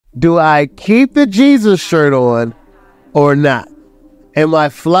Do I keep the Jesus shirt on or not? Am I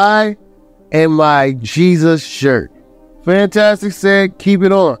fly in my Jesus shirt? Fantastic said, keep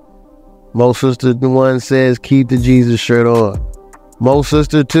it on. Mo Sister the one says, keep the Jesus shirt on. Mo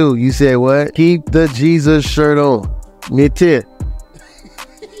Sister 2, you said what? Keep the Jesus shirt on. Me too.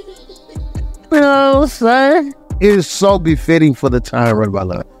 You know what I'm saying? It is so befitting for the time right about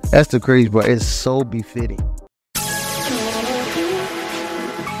love. That's the crazy part. It's so befitting.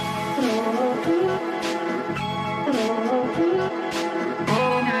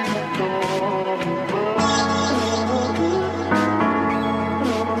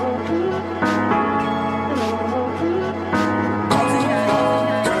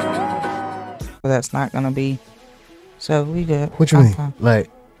 That's not gonna be. So we good. What you mean? Like,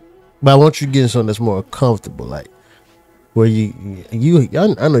 but I want you to get something that's more comfortable, like where you I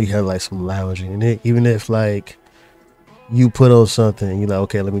know you have like some lounging in it, even if like you put on something and you're like,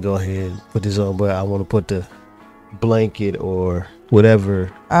 okay, let me go ahead and put this on, but I want to put the blanket or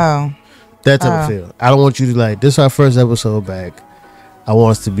whatever. Oh, that type of feel. I don't want you to like, this is our first episode back. I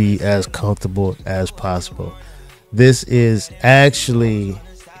want us to be as comfortable as possible. This is actually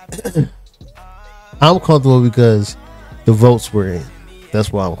I'm comfortable because the votes were in.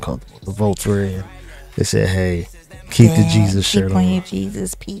 That's why I'm comfortable. The votes were in. They said, hey, keep the Jesus shirt on. Keep on your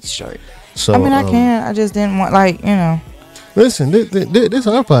Jesus peace shirt. So, I mean, I can. I just didn't want, like, you know. Listen, this is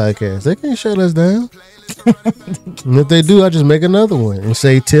our podcast. They can't shut us down. And if they do, I just make another one and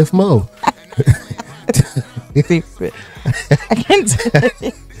say Tiff Mo. I can't tell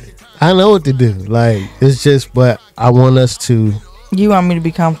you. I know what to do. Like, it's just, but I want us to. You want me to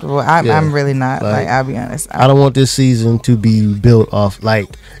be comfortable. I'm really not. Like, I'll be honest. I don't want this season to be built off. Like,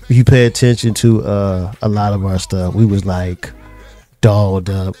 if you pay attention to a lot of our stuff, we was like dolled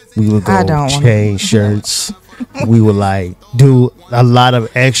up. We would go change shirts. We would like do a lot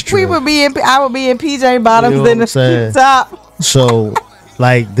of extra. I would be in PJ bottoms, you know, and the top. So,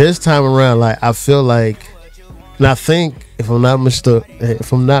 like this time around, like I feel like, and I think if I'm not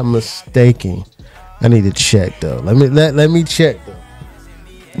mistaken, I need to check though. Let me check though.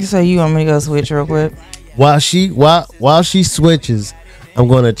 So you want me to go switch real quick? While she switches, I'm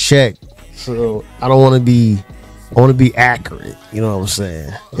gonna check. So I want to be accurate. You know what I'm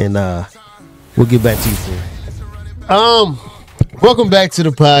saying? And we'll get back to you soon. Welcome back to the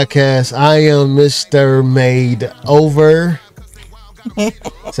podcast. I am Mr. Made Over.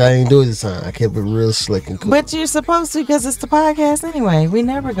 So I didn't do it this time. I kept it real slick and cool. But you're supposed to, because it's the podcast anyway. We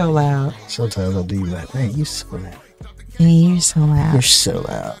never go loud. Sometimes I'll do like, hey, you so loud. You're so loud. You're so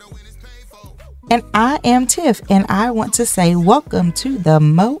loud. And I am Tiff, and I want to say welcome to the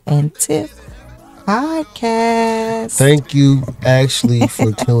Mo and Tiff podcast. Thank you, actually,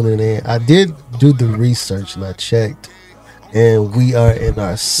 for tuning in. I did do the research, and I checked, and we are in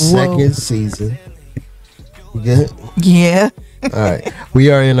our second season. You good? Yeah. All right.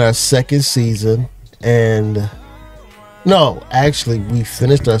 We are in our second season, and no, actually, we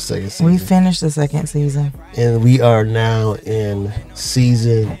finished our second season. We finished the second season. And we are now in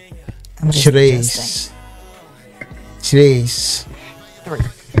season Trace. Trace,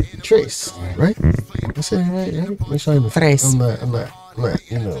 right? I said it right? Make sure I'm not,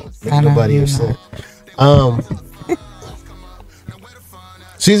 you know, nobody upset.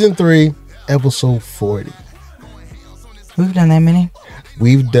 Season 3, episode 40. We've done that many?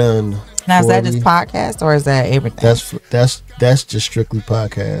 We've done. Now, is that just podcast or is that everything? That's just strictly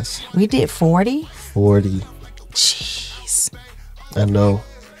podcast. We did 40? 40. Jeez. I know.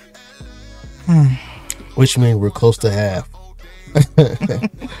 Which means we're close to half.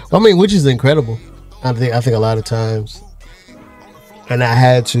 I mean, which is incredible. I think a lot of times, and I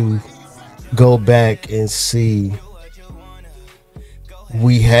had to go back and see.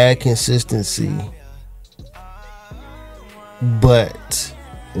 We had consistency, but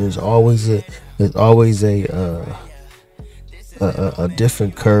there's always a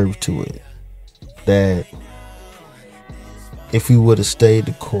different curve to it. That if we would have stayed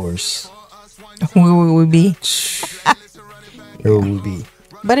the course, where would we be? Where would we be?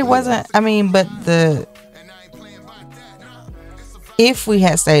 But it wasn't. I mean, if we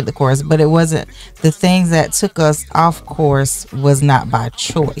had stayed the course, but it wasn't. The things that took us off course was not by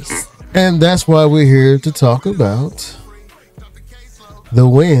choice. And that's why we're here to talk about the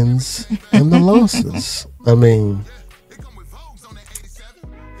wins and the losses. I mean,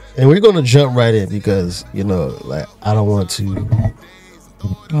 and we're going to jump right in because, you know, like, I don't want to. You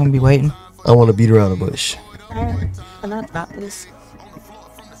want to be waiting? I want to beat around the bush. Can I drop this?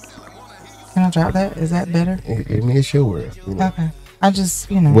 Can I drop that? Is that better? I mean, it's your word. You know? Okay. I just,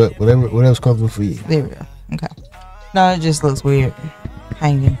 you know. Whatever's comfortable for you. There we go. Okay. No, it just looks weird.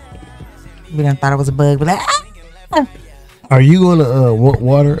 hanging. We done thought it was a bug, but like, Are you gonna want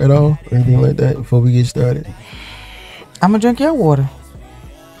water at all or anything like that before we get started? I'm gonna drink your water.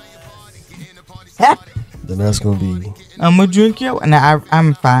 Then that's gonna be. I'm gonna drink your. Nah,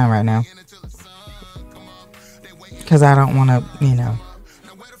 I'm fine right now. Cause I don't want to,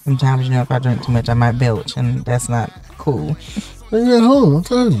 Sometimes, if I drink too much, I might belch, and that's not cool. When you're at home, I'm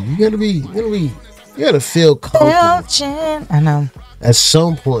telling you, you gotta feel comfortable. Belching. I know. At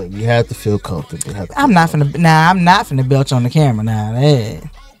some point, you have to feel comfortable. I'm not finna belch on the camera now. Hey.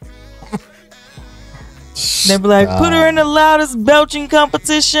 They be like, put her in the loudest belching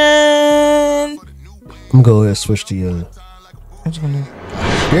competition. I'm gonna go ahead and switch to your. What you gonna do?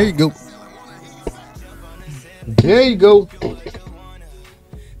 There you go. There you go.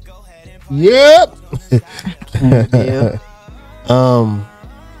 Yep. Yeah.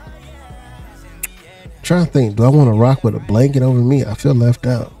 Trying to think, do I want to rock with a blanket over me? I feel left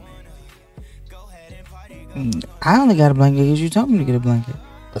out. I only got a blanket because you told me to get a blanket.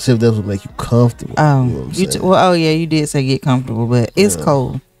 I said if that would make you comfortable. Oh, you know what I'm saying? yeah, you did say get comfortable, but it's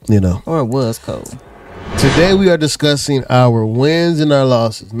cold. Or it was cold. Today we are discussing our wins and our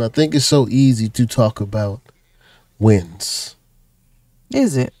losses, and I think it's so easy to talk about wins.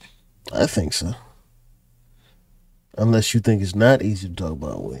 Is it? I think so. Unless you think it's not easy to talk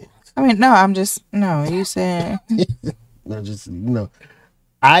about wins. I mean, no, you said.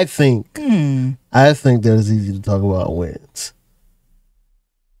 I think that it's easy to talk about wins.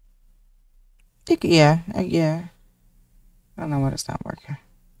 Yeah. I don't know why it's not working.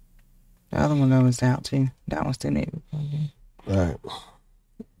 The other one that was out too. That one still needed. All right.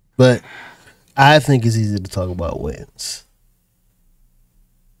 But I think it's easy to talk about wins.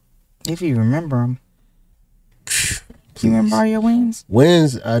 If you remember them. Do you remember all your wins?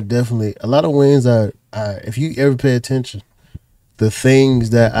 Wins are definitely, a lot of wins are, if you ever pay attention, the things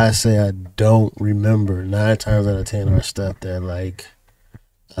that I say I don't remember 9 times out of 10 are stuff that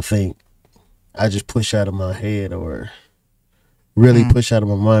I think I just push out of my head or really push out of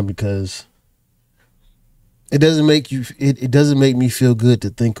my mind because it doesn't make you, it doesn't make me feel good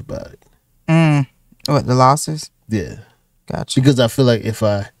to think about it. What, the losses? Yeah. Gotcha. Because I feel like if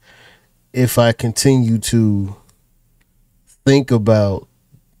I continue to think about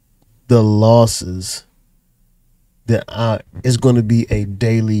the losses, then it's going to be a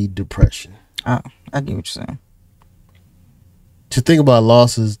daily depression. Oh, I get what you're saying. To think about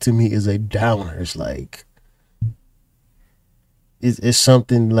losses to me is a downer. It's like it's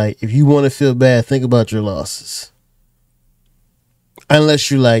something like if you want to feel bad, think about your losses.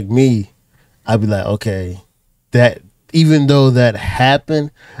 Unless you're like me, I'd be like, okay, that even though that happened,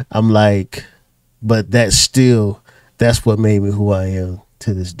 I'm like, but that's what made me who I am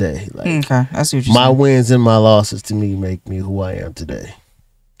to this day. Like, okay, I see what you're my saying. wins and my losses to me make me who I am today.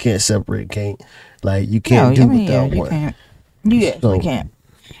 Can't separate. You can't do without one. Can't. You definitely can't.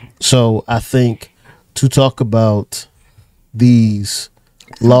 So I think to talk about these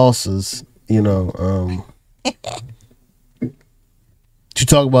losses, to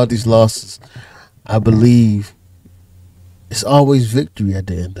talk about these losses, I believe it's always victory at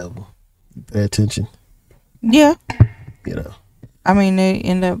the end of them. Pay attention. Yeah. I mean, they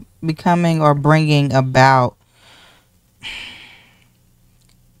end up becoming or bringing about,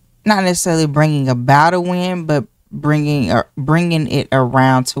 not necessarily bringing about a win, but bringing it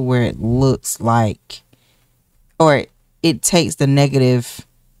around to where it looks like, or it takes the negative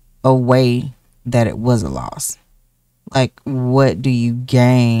away that it was a loss. Like, what do you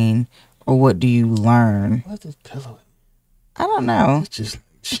gain or what do you learn? What's this pillow? I don't know. It's just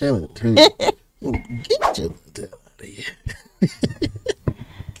chilling. Get your little tail out of here.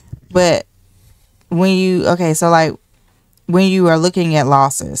 But when you are looking at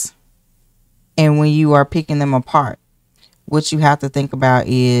losses and when you are picking them apart, what you have to think about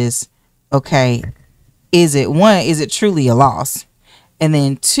is, okay, is it truly a loss? And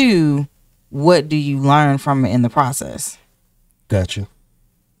then 2, what do you learn from it in the process? Gotcha.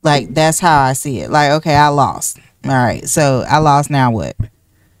 Like, that's how I see it. Like, okay, I lost. All right, so I lost, now what?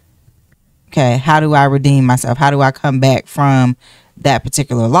 Okay, how do I redeem myself? How do I come back from that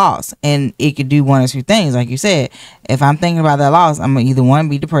particular loss? And it could do one or 2 things. Like you said, if I'm thinking about that loss, I'm going to either 1,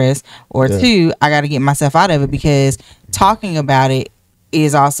 be depressed, or 2, I got to get myself out of it, because talking about it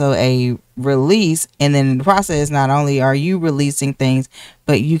is also a release. And then in the process, not only are you releasing things,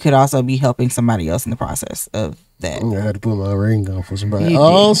 but you could also be helping somebody else in the process of that. I had to put my ring on for somebody.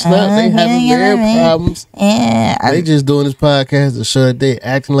 Snap, they having their problems. They just doing this podcast to show that they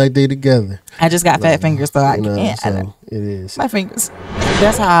acting like they together. I just got fat fingers, so I can't. So it is. My fingers.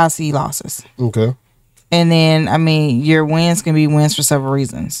 That's how I see losses. Okay. And then, I mean, your wins can be wins for several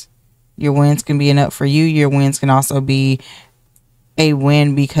reasons. Your wins can be an up for you. Your wins can also be a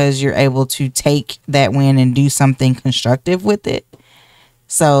win because you're able to take that win and do something constructive with it.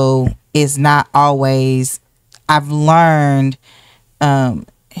 So it's not always. I've learned. Dang,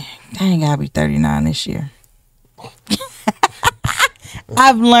 I'll be 39 this year.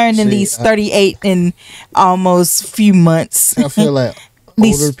 I've learned in these 38 and almost few months. I feel like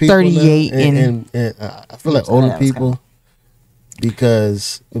older people 38 and I feel like older people,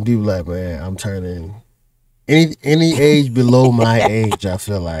 because when people like, man, I'm turning any age below my age, I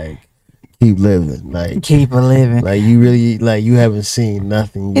feel like keep living, like keep living, like you really, like you haven't seen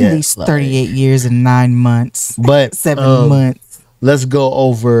nothing yet in these 38 years and 9 months, but 7 months. Let's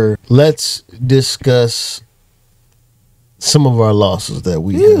discuss some of our losses that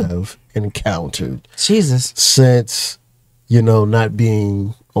we have encountered. Jesus, since not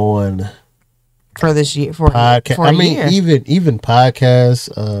being on for this year, for podcast. For year. even podcasts,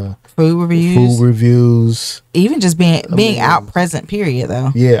 food reviews, even just being out present. Period,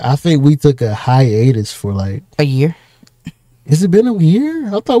 though. Yeah, I think we took a hiatus for like a year. Has it been a year?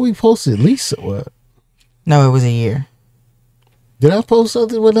 I thought we posted at least what? No, it was a year. Did I post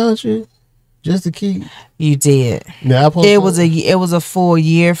something without you? Just to keep. You did. Yeah, I posted. It was a full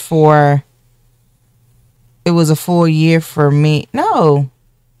year for. It was a full year for me. No,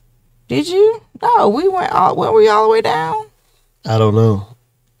 did you? No, we went all. Were we all the way down? I don't know,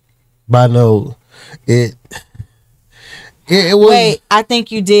 but I know it was. Wait, I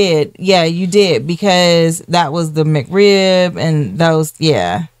think you did. Yeah, you did, because that was the McRib and those.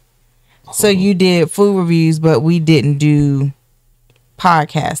 Yeah. So you did food reviews, but we didn't do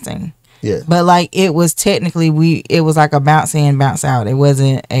podcasting. Yeah. But like it was technically it was like a bounce in, bounce out. It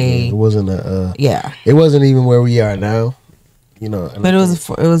wasn't a. Yeah, it wasn't a. Yeah. It wasn't even where we are now. But it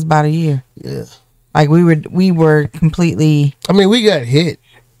was about a year. Yeah. Like we were completely. I mean, we got hit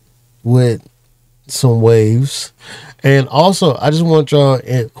with some waves, and also I just want y'all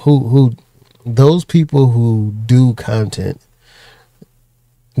who those people who do content,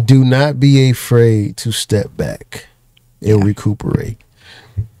 do not be afraid to step back and recuperate.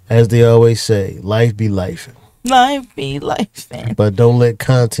 As they always say, life be life. Life be life. But don't let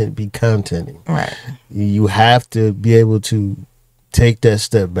content be contenting. Right. You have to be able to take that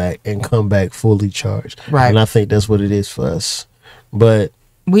step back and come back fully charged. Right. And I think that's what it is for us. But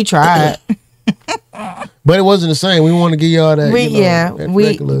we tried. But it wasn't the same. We want to give y'all that. We tried.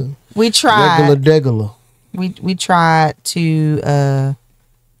 Regular. We tried to.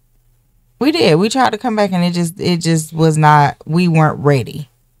 We did. We tried to come back, and it just was not. We weren't ready.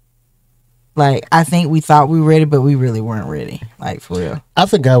 Like, I think we thought we were ready, but we really weren't ready. Like, for real. I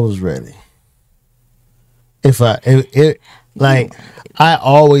think I was ready. I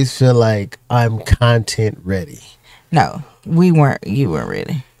always feel like I'm content ready. No, we weren't. You weren't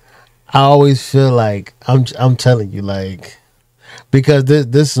ready. I always feel like I'm telling you, like, because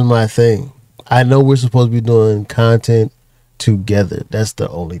this is my thing. I know we're supposed to be doing content together. That's the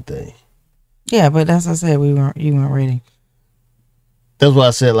only thing. Yeah, but that's what I said. You weren't ready. That's why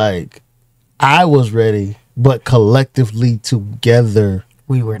I said, like, I was ready, but collectively together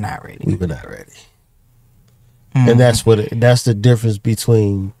we were not ready. Mm-hmm. And that's the difference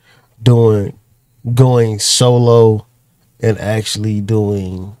between going solo and actually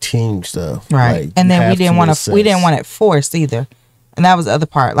doing team stuff. Right. Like, and then we didn't want it forced either. And that was the other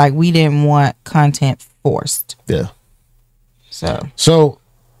part. Like, we didn't want content forced. Yeah. So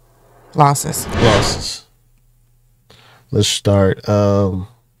losses. Let's start.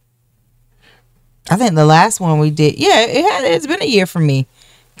 I think the last one we did, it's been a year for me,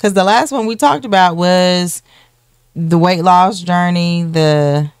 because the last one we talked about was the weight loss journey.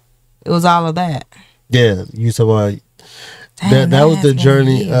 It was all of that. Yeah, you talking about that was the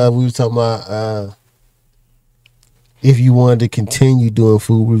journey. We were talking about if you wanted to continue doing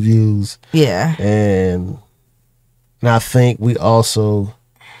food reviews. Yeah, and I think we're talking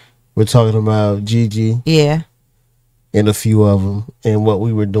about Gigi. Yeah. And a few of them, and what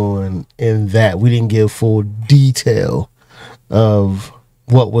we were doing in that. We didn't give full detail of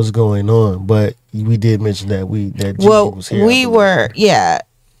what was going on, but we did mention that Gigi was here. We were,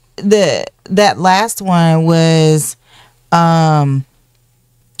 that last one was,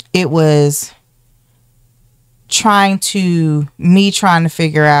 it was trying to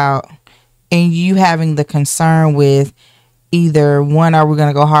figure out, and you having the concern with either one, are we going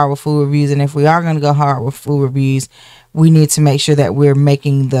to go hard with food reviews? And if we are going to go hard with food reviews, we need to make sure that we're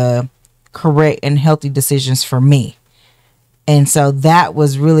making the correct and healthy decisions for me. And so that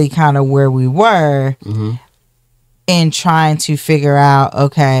was really kind of where we were in trying to figure out,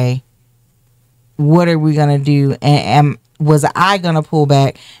 okay, what are we gonna do? And was I gonna pull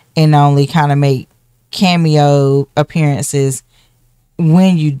back and only kind of make cameo appearances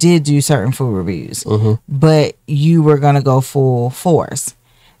when you did do certain food reviews, but you were gonna go full force?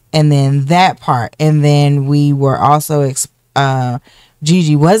 And then that part, and then we were also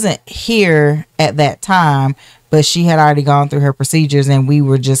Gigi wasn't here at that time, but she had already gone through her procedures, and we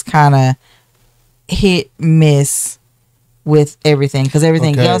were just kind of hit miss with everything because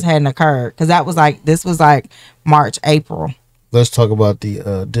everything else hadn't occurred. Because this was like March, April. Let's talk about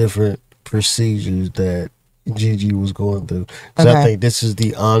the different procedures that Gigi was going through. Because I think this is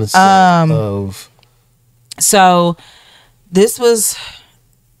the onset of. So this was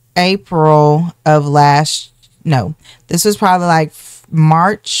April of this was probably like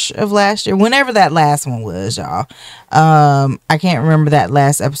March of last year, whenever that last one was, y'all. I can't remember that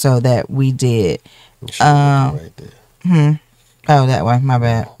last episode that we did. Right there. Oh, that way. My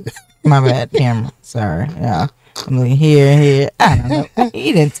bad. My bad, camera. Sorry. Yeah. I'm looking here. I don't know.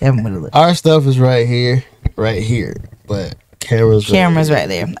 He didn't tell me what to look. Our stuff is right here. But camera's right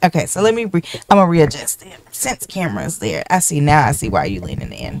there. Okay, so I'm gonna readjust it. Since camera's there, I see why you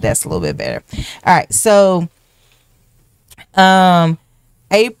leaning in. That's a little bit better. All right, so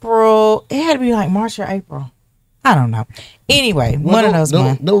April, it had to be like March or April. I don't know. Anyway, one of those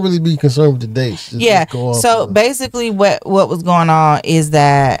months. Don't really be concerned with the dates. Just go so basically what was going on is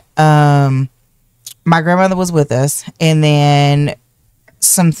that my grandmother was with us, and then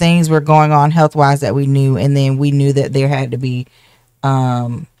some things were going on health-wise that we knew, and then we knew that there had to be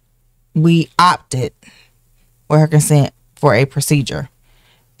we opted with her consent for a procedure.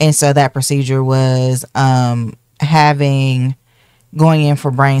 And so that procedure was going in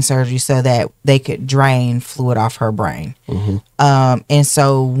for brain surgery so that they could drain fluid off her brain. And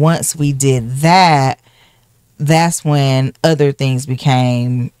so once we did that, that's when other things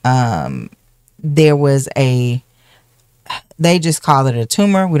became, there was they just call it a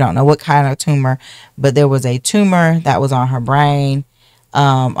tumor. We don't know what kind of tumor, but there was a tumor that was on her brain,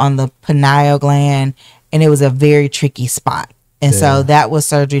 on the pineal gland, and it was a very tricky spot. And so that was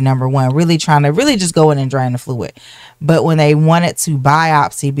surgery number one, really trying to just go in and drain the fluid. But when they wanted to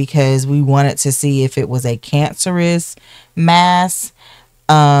biopsy, because we wanted to see if it was a cancerous mass,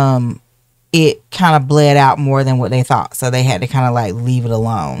 it kind of bled out more than what they thought. So they had to kind of like leave it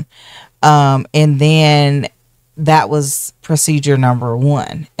alone. And then that was procedure number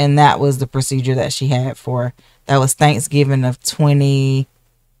one. And that was the procedure that she had that was Thanksgiving of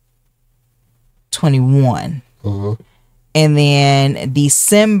 2021. And then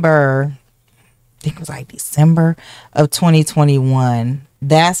December, I think it was like December of 2021,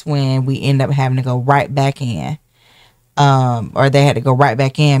 that's when we end up having to go right back in. Or they had to go right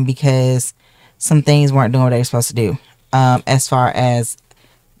back in because some things weren't doing what they were supposed to do, as far as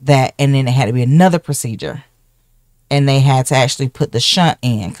that. And then it had to be another procedure. And they had to actually put the shunt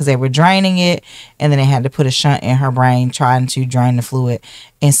in because they were draining it. And then they had to put a shunt in her brain trying to drain the fluid.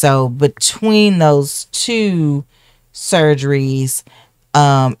 And so between those two surgeries,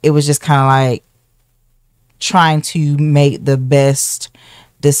 it was just kind of like trying to make the best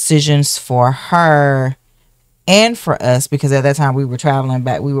decisions for her and for us, because at that time we were traveling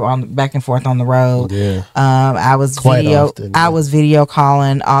back, we were back and forth on the road. I was video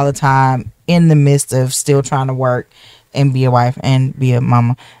calling all the time in the midst of still trying to work and be a wife and be a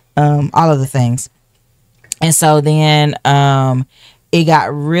mama, all of the things. And so then it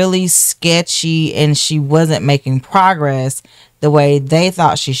got really sketchy, and she wasn't making progress the way they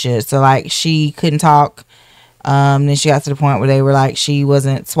thought she should. So like she couldn't talk. Then she got to the point where they were like she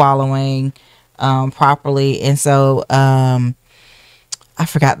wasn't swallowing properly. And so I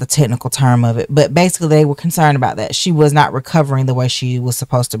forgot the technical term of it, but basically they were concerned about that. She was not recovering the way she was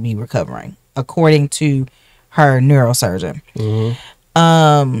supposed to be recovering, according to her neurosurgeon.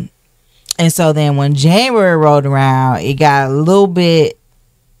 And so then when January rolled around, it got a little bit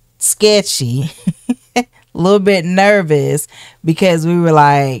sketchy, a little bit nervous, because we were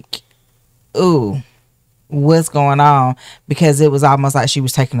like, ooh, what's going on? Because it was almost like she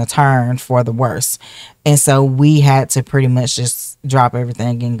was taking a turn for the worse. And so we had to pretty much just drop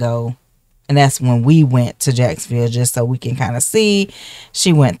everything and go. And that's when we went to Jacksonville, just so we can kind of see.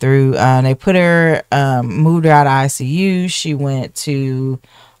 She went through, they put her, moved her out of ICU. She went to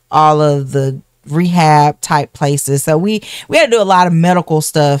all of the rehab type places. So we had to do a lot of medical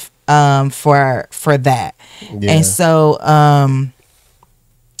stuff for that. And so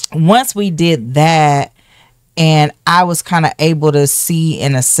once we did that, and I was kind of able to see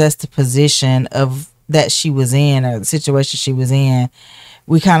and assess the position of that she was in, or the situation she was in,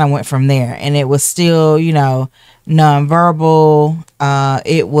 we kind of went from there. And it was still, nonverbal.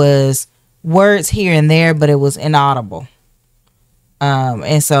 It was words here and there, but it was inaudible.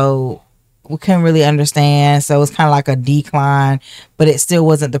 And so we couldn't really understand. So it was kind of like a decline, but it still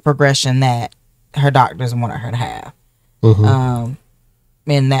wasn't the progression that her doctors wanted her to have.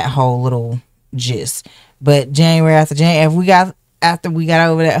 In that whole little gist. But January after January, after we got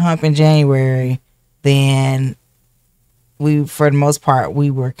over that hump in January, then we, for the most part, we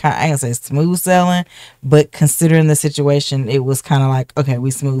were kind of, I ain't gonna say smooth sailing, but considering the situation, it was kind of like, okay,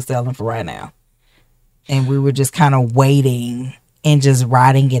 we smooth sailing for right now. And we were just kind of waiting and just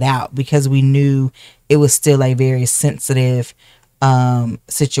riding it out because we knew it was still a very sensitive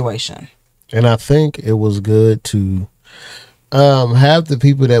situation. And I think it was good to have the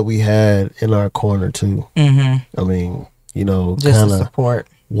people that we had in our corner too. I mean, you know, kind of support,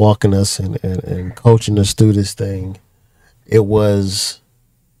 walking us and coaching us through this thing. It was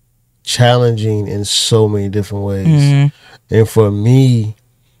challenging in so many different ways. And for me,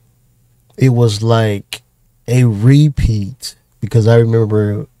 it was like a repeat because I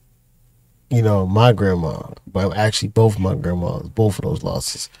remember, you know, my grandma, but actually both my grandmas, both of those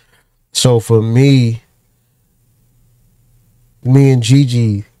losses. So for me and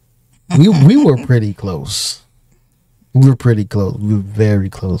Gigi, we were pretty close. We were pretty close. We were very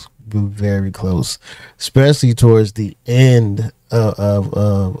close. We were very close, especially towards the end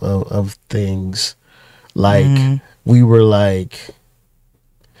of things. Like we were like,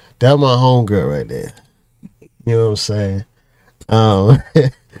 that's my homegirl right there. You know what I'm saying?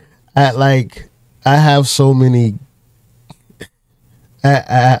 I have so many.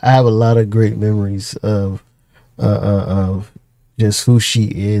 I have a lot of great memories of just who she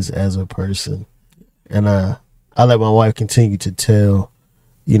is as a person, and I let my wife continue to tell,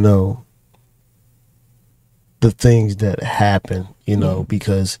 you know, the things that happen, you know,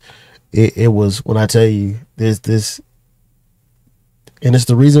 because it was, when I tell you this, and it's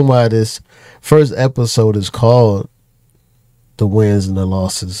the reason why this first episode is called The Wins and the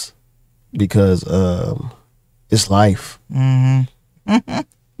Losses, because it's life.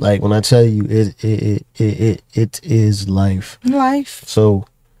 Like when I tell you it is life. So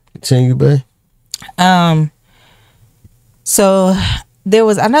continue, babe. So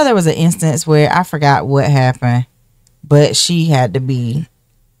I know there was an instance where I forgot what happened, but she had to be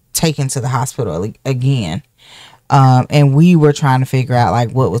taken to the hospital again. And we were trying to figure out like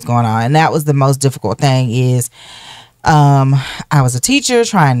what was going on. And that was the most difficult thing is, I was a teacher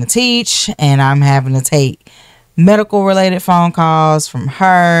trying to teach, and I'm having to take medical related phone calls from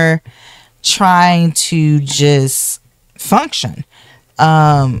her, trying to just function.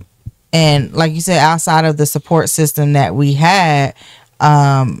 And like you said, outside of the support system that we had,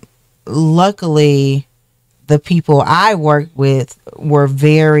 luckily the people I worked with were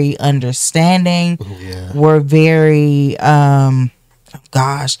very understanding, were very,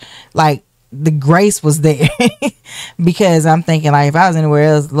 like the grace was there because I'm thinking like if I was anywhere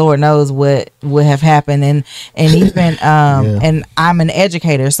else, Lord knows what would have happened. And even, and I'm an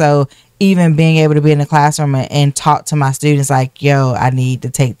educator. So even being able to be in the classroom and talk to my students like, yo, I need to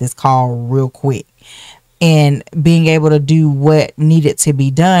take this call real quick, and being able to do what needed to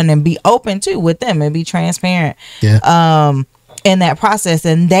be done and be open too with them and be transparent in that process.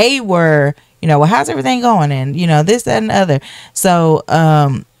 And they were, you know, well, how's everything going? And, you know, this, that, and the other. So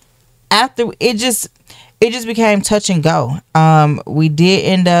after it just became touch and go. We did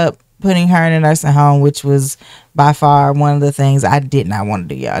end up putting her in a nursing home, which was by far one of the things I did not want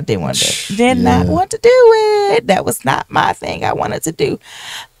to do, y'all. I did not want to do it. That was not my thing I wanted to do.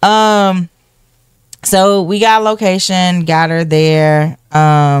 So we got a location, got her there.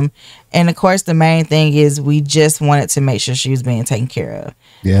 And of course the main thing is we just wanted to make sure she was being taken care of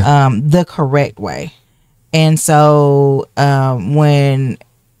the correct way. And so when,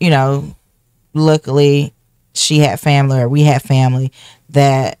 you know, luckily we had family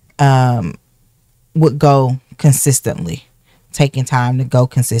that would go consistently, taking time to go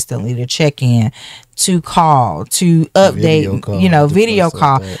consistently, to check in, to call, to update, video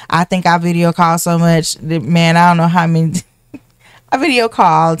call. I think I video call so much that, man, I don't know how many I video call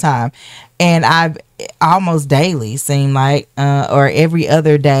all the time, and I almost daily seem like or every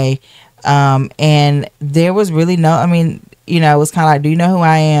other day, and there was really no, I mean, you know, it was kind of like, do you know who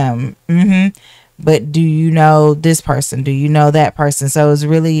I am? But do you know this person? Do you know that person? So it was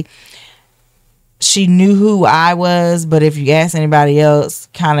really, she knew who I was, but if you ask anybody else,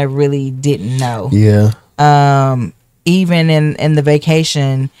 kind of really didn't know. Even in the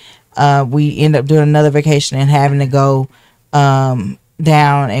vacation, we ended up doing another vacation and having to go down,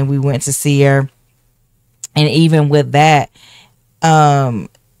 and we went to see her. And even with that,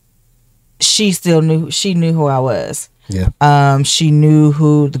 she knew who I was. Yeah. She knew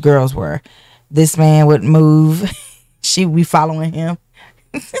who the girls were. This man would move. She would be following him.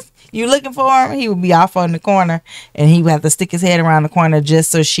 You looking for him? He would be off on the corner, and he would have to stick his head around the corner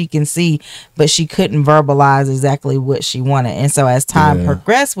just so she can see, but she couldn't verbalize exactly what she wanted. And so as time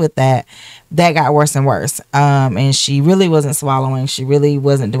progressed with that got worse and worse. And she really wasn't swallowing. She really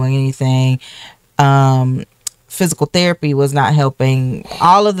wasn't doing anything. Physical therapy was not helping.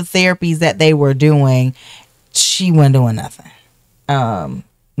 All of the therapies that they were doing, she wasn't doing nothing.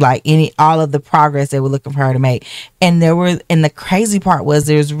 All of the progress they were looking for her to make. And the crazy part was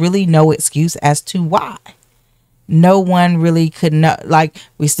there's really no excuse as to why. No one really could know. Like,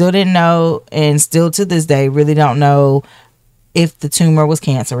 we still didn't know, and still to this day really don't know if the tumor was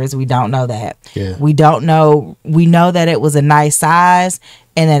cancerous. We don't know that. Yeah. We don't know. We know that it was a nice size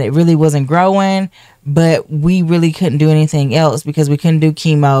and that it really wasn't growing, but we really couldn't do anything else because we couldn't do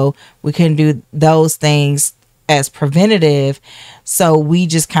chemo. We couldn't do those things as preventative. So we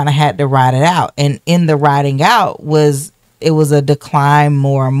just kind of had to ride it out. And in the riding out was a decline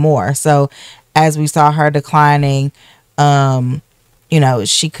more and more. So as we saw her declining,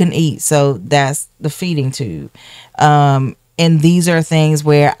 she couldn't eat. So that's the feeding tube. And these are things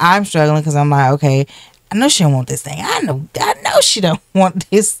where I'm struggling because I'm like, okay, I know she don't want this thing. I know she don't want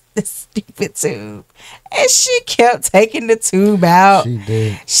this stupid tube. And she kept taking the tube out. She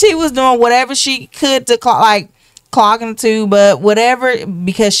did. She was doing whatever she could to clogging the tube, but whatever,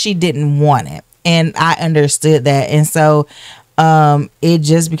 because she didn't want it. And I understood that. And so it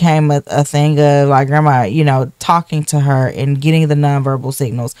just became a thing of like, grandma, talking to her and getting the nonverbal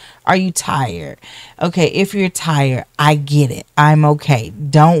signals. Are you tired? Okay, if you're tired, I get it. I'm okay.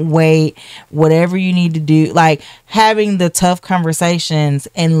 Don't wait. Whatever you need to do, like having the tough conversations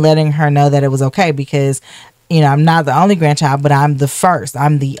and letting her know that it was okay, because I'm not the only grandchild, but I'm the first.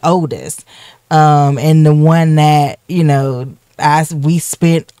 I'm the oldest. And the one that, we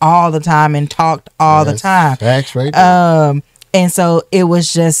spent all the time and talked all the time. Facts right there. And so it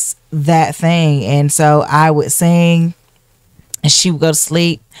was just that thing. And so I would sing and she would go to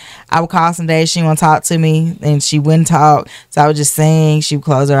sleep. I would call some days she wouldn't talk to me and she wouldn't talk. So I would just sing. She would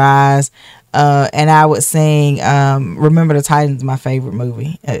close her eyes. And I would sing, Remember the Titans is my favorite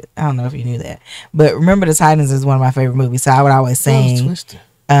movie. I don't know if you knew that, but Remember the Titans is one of my favorite movies. So I would always sing.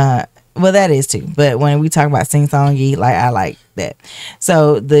 Well, that is too. But when we talk about sing-songy, like, I like that.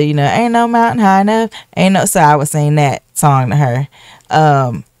 So the, ain't no mountain high enough, so I would sing that song to her.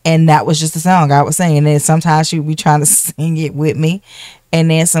 And that was just a song I would sing. And then sometimes she would be trying to sing it with me. And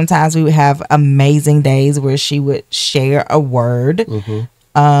then sometimes we would have amazing days where she would share a word.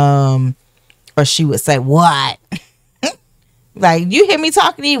 Mm-hmm. Or she would say, what? Like, you hear me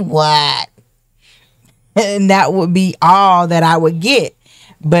talking to you? What? And that would be all that I would get.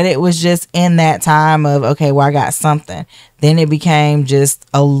 But it was just in that time of, okay, well, I got something. Then it became just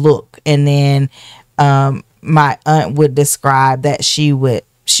a look. And then my aunt would describe that she would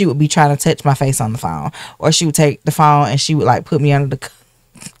be trying to touch my face on the phone. Or she would take the phone and she would like put me under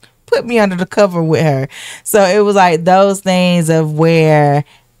the cover with her. So it was like those things of where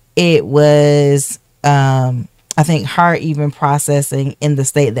it was, I think, her even processing in the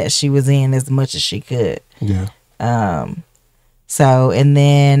state that she was in as much as she could. Yeah. So, and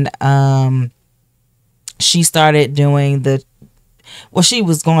then she started doing she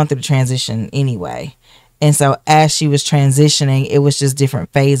was going through the transition anyway. And so as she was transitioning, it was just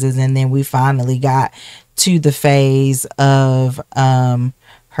different phases. And then we finally got to the phase of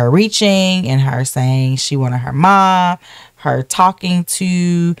her reaching and her saying she wanted her mom, her talking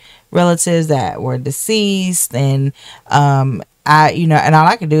to relatives that were deceased. And and all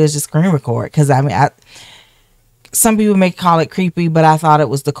I could do is just screen record. Because some people may call it creepy, but I thought it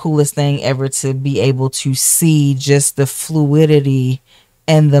was the coolest thing ever to be able to see just the fluidity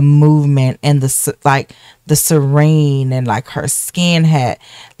and the movement and the serene, and like her skin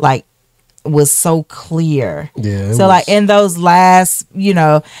was so clear. Yeah. So like in those last,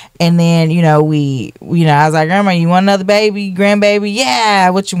 and then, I was like, grandma, you want another baby, grandbaby? Yeah.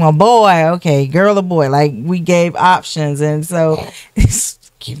 What you want? Boy. Okay. Girl or boy? Like, we gave options. And so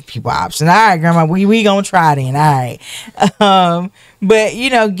give people options. All right, grandma, we gonna try then. All right. But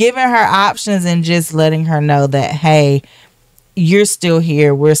giving her options and just letting her know that, hey, you're still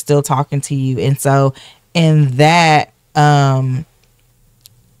here, we're still talking to you. And so in that,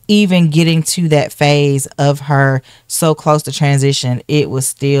 even getting to that phase of her so close to transition, it was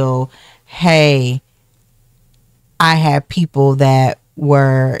still, hey, I had people that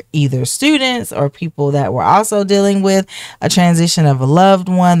were either students or people that were also dealing with a transition of a loved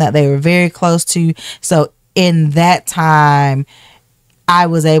one that they were very close to. So in that time, I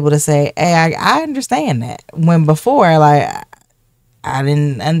was able to say, hey, I understand that. When before, like, I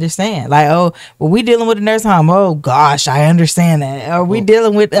didn't understand. Like, oh, well, we dealing with a nurse home. Oh gosh, I understand that. Are we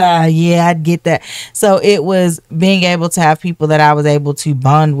dealing with? Yeah, I get that. So it was being able to have people that I was able to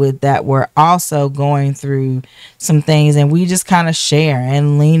bond with that were also going through some things, and we just kind of share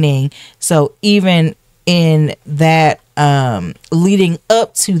and leaning. So even in that, leading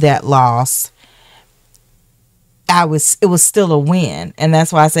up to that loss, it was still a win, and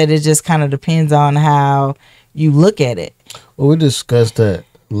that's why I said it just kind of depends on how you look at it. Well, we discussed that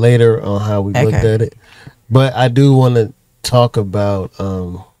later on how we looked at it. But I do want to talk about,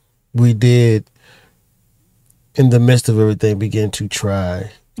 we did, in the midst of everything, begin to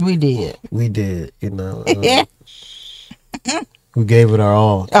try. We did, you know. We gave it our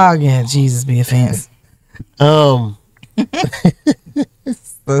all. Oh, yeah, Jesus be offense. So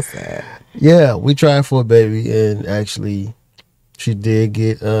sad. Yeah, we tried for a baby, and actually, she did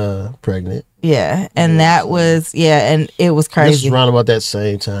get pregnant. Yeah, and that was and it was crazy. This was around about that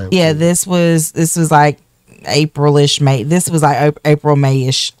same time. Yeah, this was like April-ish, May. This was like April,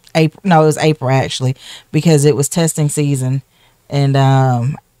 May-ish. No, it was April actually, because it was testing season, and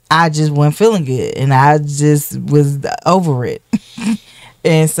I just wasn't feeling good, and I just was over it.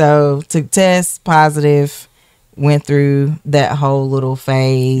 And so took tests, positive, went through that whole little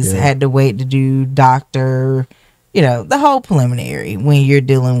phase. Had to wait to do doctor, the whole preliminary when you're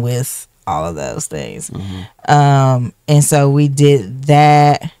dealing with all of those things. And so we did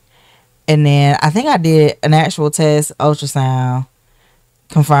that, and then I think I did an actual test, ultrasound,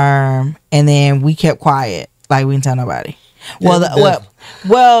 confirm, and then we kept quiet, like we didn't tell nobody.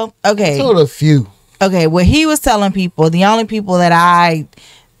 Well, okay. I told a few. Okay, well, he was telling people. The only people that I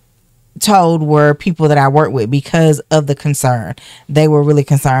told were people that I worked with because of the concern. They were really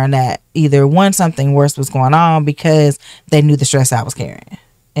concerned that either one, something worse was going on, because they knew the stress I was carrying.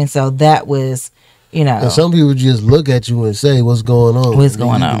 And so that was, And some people just look at you and say, "What's going on? What's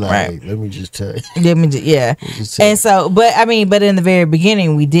going on?" Like, right? Let me just tell you. Yeah. And so, but in the very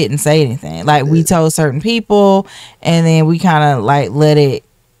beginning, we didn't say anything. Like, we told certain people, and then we kind of like let it,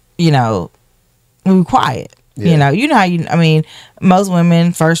 we were quiet. Yeah. You know how most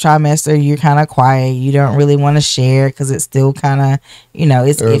women first trimester, you're kind of quiet. You don't really want to share because it's still kind of,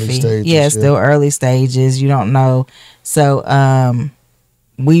 it's early iffy. Stages, still early stages. You don't know. So,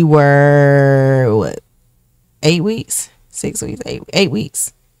 we were 8 weeks, 6 weeks, 8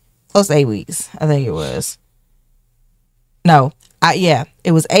 weeks, close to 8 weeks. I think it was. No,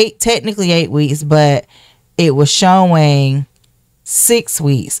 it was technically 8 weeks, but it was showing 6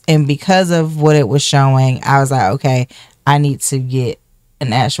 weeks, and because of what it was showing, I was like, okay, I need to get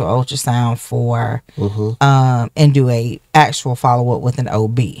an actual ultrasound for and do a actual follow-up with an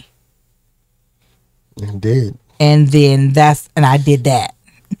OB. And then I did that.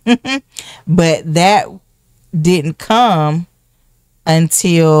 But that didn't come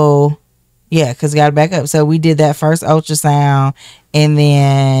until because got to back up. So we did that first ultrasound, and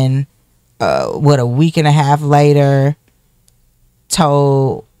then a week and a half later,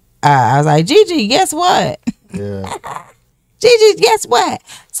 told I was like, Gigi, guess what? Yeah. Gigi, guess what?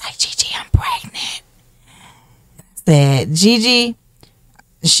 It's like, Gigi, I'm pregnant. Said Gigi,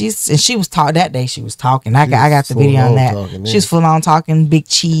 she was talking that day. She was talking. I got the video on that. She was full on talking, big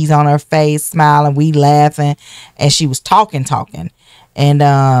cheese on her face, smiling, we laughing, and she was talking, and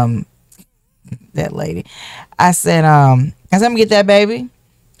that lady. I said, I'm gonna get that baby.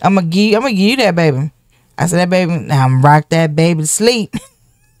 I'm gonna give you that baby. I said, that baby, I'm rock that baby to sleep.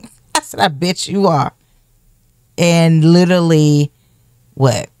 I said, I bet you are. And literally,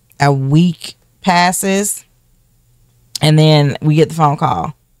 a week passes, and then we get the phone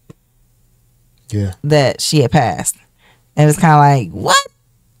call. Yeah. That she had passed. And it's kind of like, what?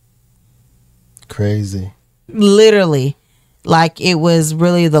 Crazy. Literally. Like, it was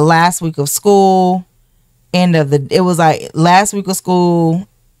really the last week of school. It was like last week of school.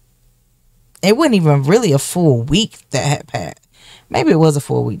 It wasn't even really a full week that had passed. Maybe it was a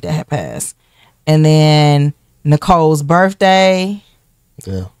full week that had passed. And then Nicole's birthday.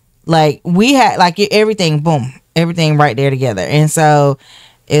 Yeah. Like, we had, like, everything, boom. Everything right there together. And so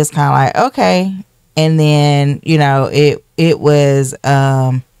it was kind of like, okay. And then, it was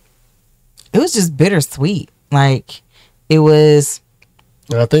just bittersweet. Like, it was.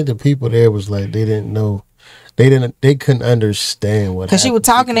 I think the people there was like, they didn't know. They couldn't understand what happened. Because she was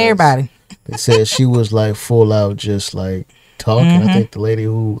talking to everybody. They said she was like full out just like talking. I think the lady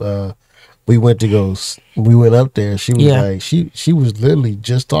who we went up there, she was like, she was literally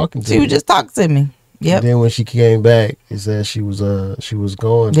just talking to me. She was just talking to me. Yep. And then when she came back, it said she was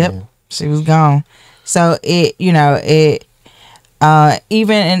gone. Yep. Man. She was gone. So it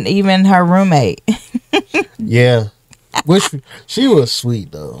Even her roommate. Yeah. Which she was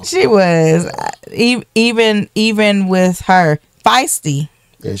sweet though. She was even with her feisty.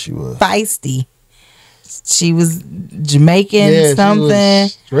 Yeah, she was feisty. She was Jamaican something. She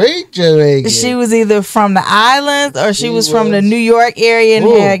was straight Jamaican. She was either from the islands or she was from the New York area and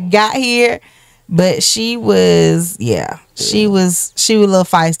had got here. But she was, she was a little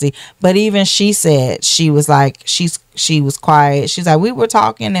feisty. But even she said she was like she was quiet. She's like, we were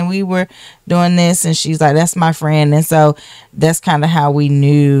talking and we were doing this, and she's like, that's my friend. And so that's kind of how we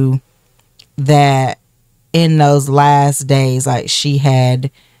knew that in those last days, like she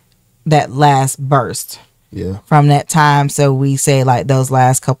had that last burst. Yeah. From that time. So we say like those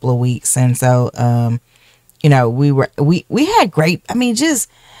last couple of weeks. And so we had great,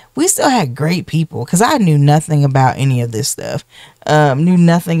 we still had great people, because I knew nothing about any of this stuff. Knew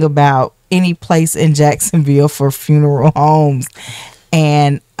nothing about any place in Jacksonville for funeral homes.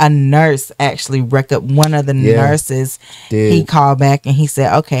 And a nurse actually one of the nurses, he called back and he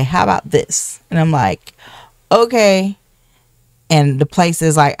said, okay, how about this? And I'm like, okay. And the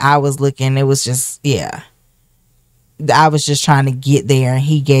places like I was looking, it was just, I was just trying to get there, and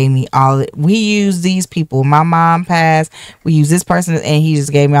he gave me we use these people. My mom passed. We use this person, and he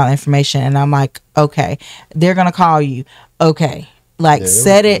just gave me all the information. And I'm like, okay, they're gonna call you. Okay,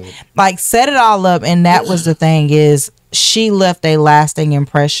 set it all up. And that was the thing, is she left a lasting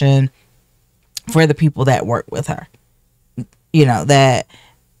impression for the people that worked with her. That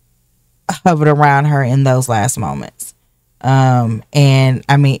hovered around her in those last moments. And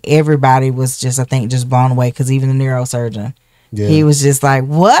everybody was just, I think, just blown away, because even the neurosurgeon, he was just like,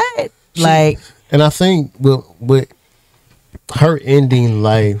 what? And I think with her ending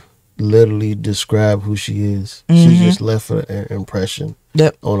life literally described who she is. She just left an impression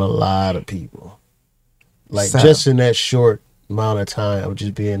on a lot of people. Just in that short amount of time of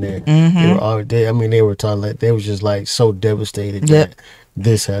just being there. They were all there. They were talking like they was just like so devastated that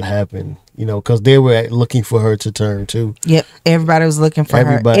this had happened, because they were looking for her to turn too. Yep, everybody was looking for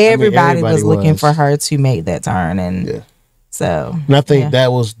her. Everybody was looking for her to make that turn, and so. And I think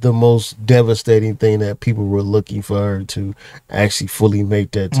that was the most devastating thing, that people were looking for her to actually fully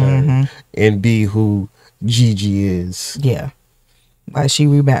make that turn and be who Gigi is. Yeah, she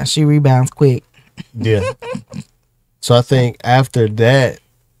rebounds quick. Yeah. So I think after that,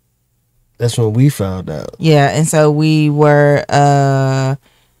 that's when we found out. Yeah, and so we were,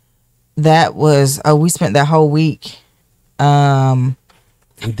 we spent that whole week.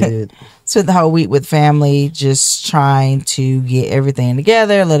 We did. Spent the whole week with family, just trying to get everything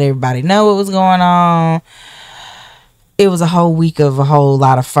together, let everybody know what was going on. It was a whole week of a whole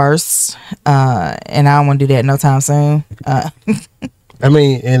lot of firsts, and I don't want to do that no time soon.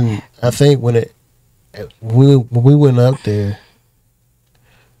 And I think when we went up there,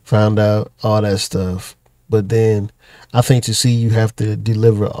 found out all that stuff, but then I think to see you have to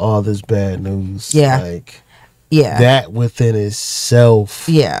deliver all this bad news, that within itself,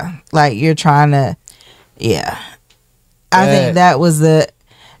 you're trying to, I think that was the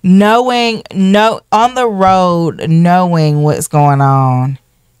on the road, knowing what's going on,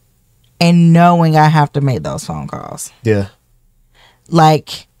 and knowing I have to make those phone calls, knowing I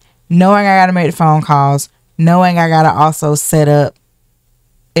gotta make the phone calls, knowing I gotta also set up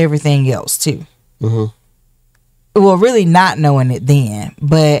everything else too. Well, really not knowing it then,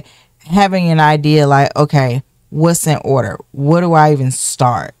 but having an idea okay, what's in order? What do I even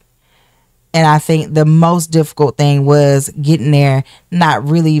start? And I think the most difficult thing was getting there, not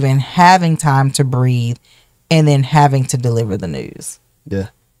really even having time to breathe, and then having to deliver the news. Yeah.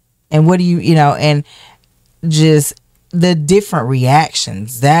 And what do and just the different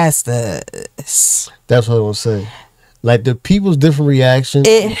reactions. That's what I want to say. The people's different reactions.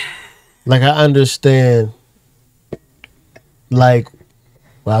 I understand. I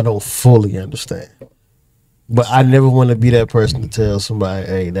don't fully understand. But I never want to be that person to tell somebody,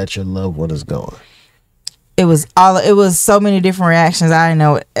 hey, that your loved one is gone. It was so many different reactions. I didn't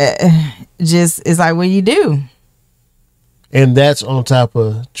know. It's like, what do you do? And that's on top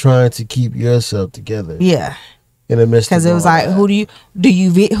of trying to keep yourself together. Yeah. In the midst, because it was like, who do you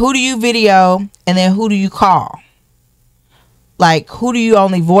video, and then who do you call? Who do you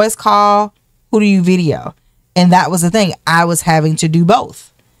only voice call? Who do you video? And that was the thing. I was having to do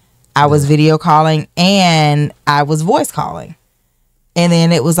both. I was video calling and I was voice calling. And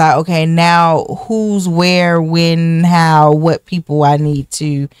then it was like, okay, now who's where, when, how, what people I need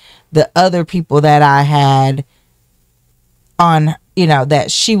to, the other people that I had on,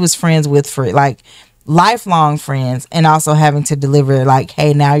 that she was friends with for lifelong friends, and also having to deliver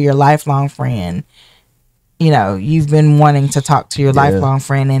hey, now your lifelong friend you know, you've been wanting to talk to your lifelong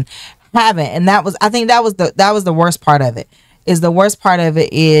friend and haven't. And I think that was the worst part of it. The worst part of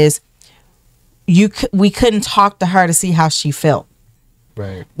it is we couldn't talk to her to see how she felt.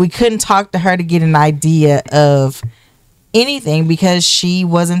 Right. We couldn't talk to her to get an idea of anything because she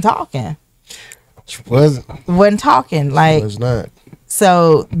wasn't talking. She wasn't talking. Like, she was not.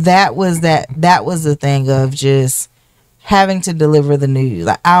 So that was the thing of just having to deliver the news.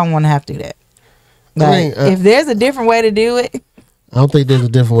 Like, I don't want to have to do that. Like, if there's a different way to do it, I don't think there's a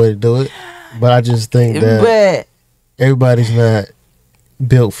different way to do it. But I just think that everybody's not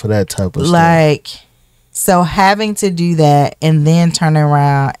built for that type of stuff. Like, so having to do that and then turn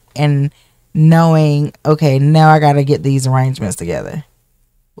around and knowing, okay, now I got to get these arrangements together.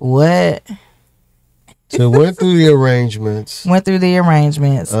 What? So went through the arrangements.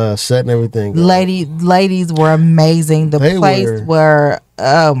 Setting everything up. Ladies were amazing. The place were,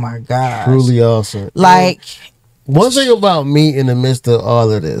 oh my gosh, truly awesome. Like, one thing about me in the midst of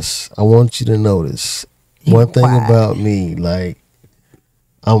all of this, I want you to notice one thing about me. Like,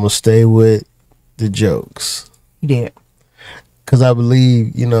 I'm gonna stay with the jokes. Yeah. Because I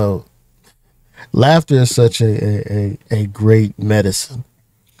believe, you know, laughter is such a great medicine,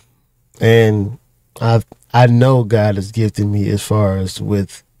 and I know God has gifted me as far as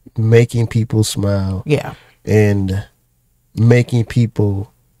with making people smile. Yeah. And making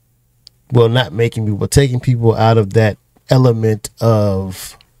people, well, not making people, but taking people out of that element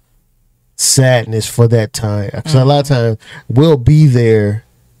of sadness for that time. Because a lot of times we'll be there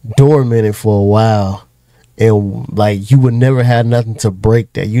dormant for a while, and like you would never have nothing to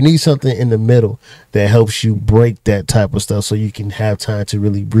break that. You need something in the middle that helps you break that type of stuff so you can have time to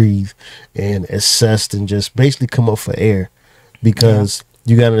really breathe and assess and just basically come up for air. Because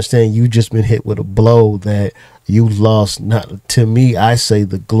you gotta understand, you just been hit with a blow that you lost. Not to me, I say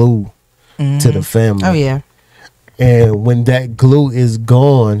the glue to the family. Oh yeah. And when that glue is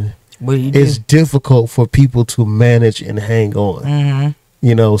gone, it's difficult for people to manage and hang on.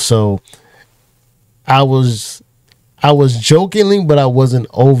 You know, so I was jokingly, but I wasn't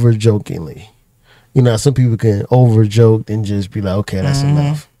over jokingly. You know, some people can over joke and just be like, okay, that's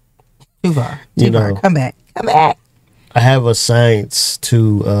enough. Too far. Too far. Come back. I have a science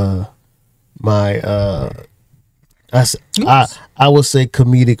to my I would say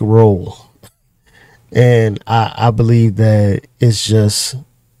comedic role. And I believe that it's just,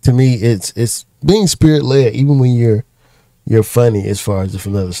 to me, it's being spirit led, even when you're funny as far as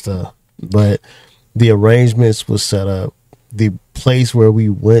different other stuff. But the arrangements was set up. The place where we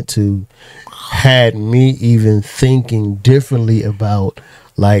went to had me even thinking differently about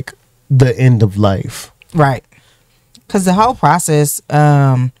like the end of life. Right. Because the whole process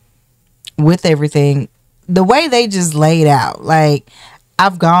with everything, the way they just laid out, like,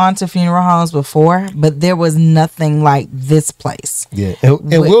 I've gone to funeral homes before, but there was nothing like this place. Yeah. And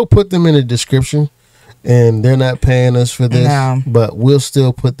we'll put them in the description. And they're not paying us for this, but we'll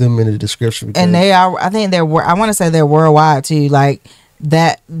still put them in the description. And they are, I think I want to say they're worldwide too. Like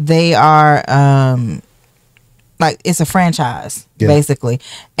that, they are, like it's a franchise basically.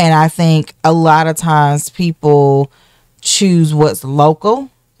 And I think a lot of times people choose what's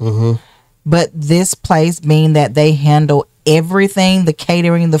local, but this place, being that they handle everything, the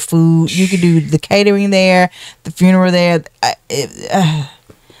catering, the food, you could do the catering there, the funeral there,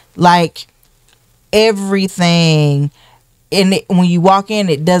 like everything. And when you walk in,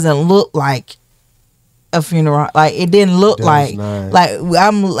 it doesn't look like a funeral. Like it didn't look like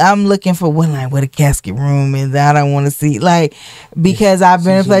I'm looking for where a casket room is. I don't want to see, like, because I've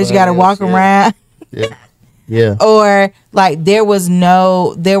been in a place you got to walk around. Yeah. Or like there were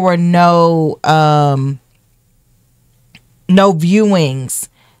no viewings.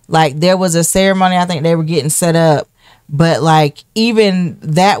 Like there was a ceremony, I think they were getting set up, but like even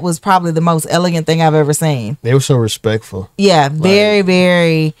that was probably the most elegant thing I've ever seen. They were so respectful. Yeah, very,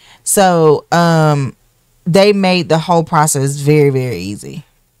 very. So they made the whole process very, very easy.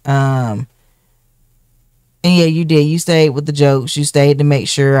 And yeah, you did. You stayed with the jokes. You stayed to make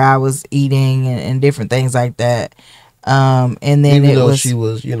sure I was eating and different things like that. And then even though she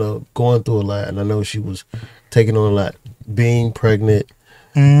was, going through a lot, and I know she was taking on a lot, being pregnant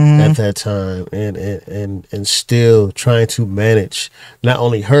at that time, and still trying to manage not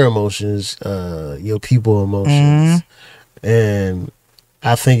only her emotions, your people emotions, and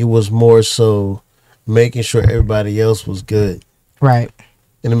I think it was more so making sure everybody else was good, right,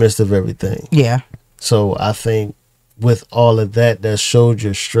 in the midst of everything. Yeah. So I think with all of that, that showed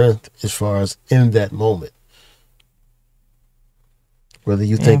your strength as far as in that moment, whether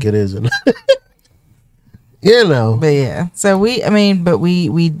you think it is or not. But yeah, so we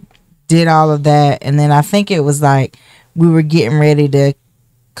did all of that, and then I think it was like we were getting ready to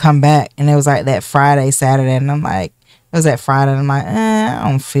come back, and it was like that Friday, Saturday, and I'm like, it was that Friday, and I'm like, I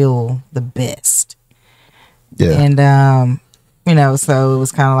don't feel the best. Yeah. And you know, so it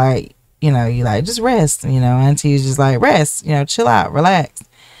was kind of like, you know, you like just rest, you know. Auntie was just like, rest, you know, chill out, relax.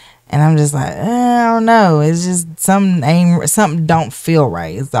 And I'm just like, I don't know. It's just something don't feel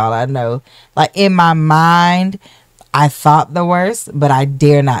right. Is all I know. Like in my mind, I thought the worst, but I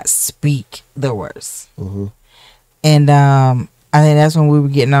dare not speak the worst. Mm-hmm. And I think that's when we were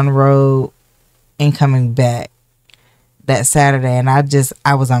getting on the road and coming back that Saturday, and I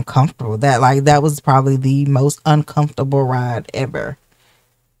was uncomfortable. That was probably the most uncomfortable ride ever.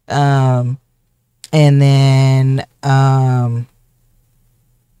 And then I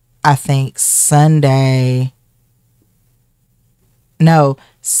think Saturday, that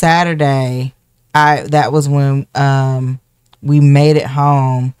was when we made it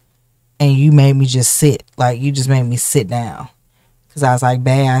home, and you made me just sit. Like, you just made me sit down. Because I was like,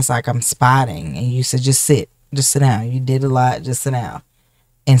 babe, I was like, I'm spotting. And you said, just sit down. You did a lot, just sit down.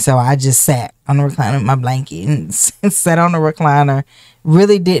 And so I just sat on the recliner with my blanket and sat on the recliner.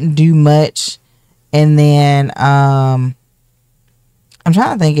 Really didn't do much. And then I'm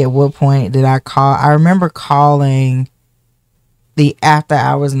trying to think at what point did I call. I remember calling the after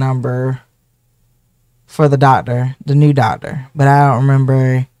hours number for the doctor, the new doctor. But I don't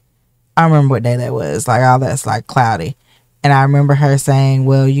remember what day that was. Like, all that's like cloudy. And I remember her saying,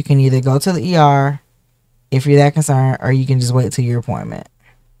 well, you can either go to the ER if you're that concerned, or you can just wait till your appointment.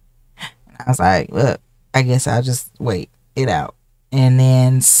 And I was like, look, I guess I'll just wait it out. And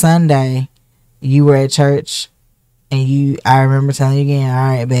then Sunday, you were at church, and I remember telling you again, all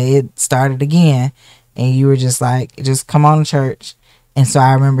right, babe, it started again. And you were just like, just come on to church. And so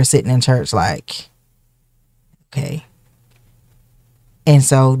I remember sitting in church like, okay. And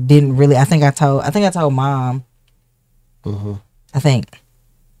so I think I told mom. Mm-hmm. I think.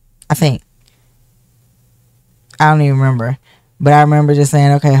 I don't even remember. But I remember just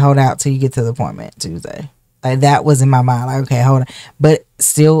saying, okay, hold out till you get to the appointment Tuesday. Like, that was in my mind. Like, okay, hold on. But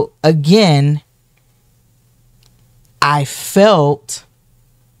still, again, I felt,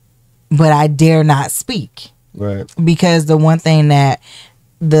 but I dare not speak. Right. Because the one thing that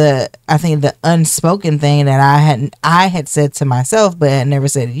I think the unspoken thing that I had said to myself, but had never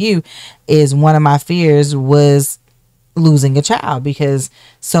said to you, is one of my fears was losing a child, because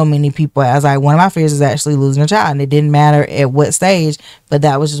so many people, I was like, one of my fears is actually losing a child, and it didn't matter at what stage, but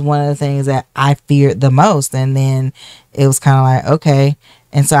that was just one of the things that I feared the most. And then it was kind of like, okay.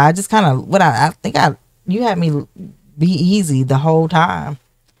 And so I just kind of, you had me be easy the whole time.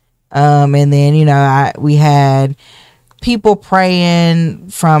 And then, you know, we had people praying,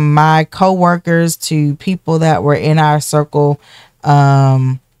 from my coworkers to people that were in our circle.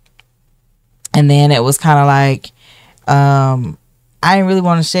 And then it was kind of like, I didn't really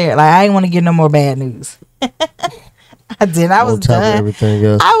want to share it. Like, I didn't want to get no more bad news. I didn't. I was done. Everything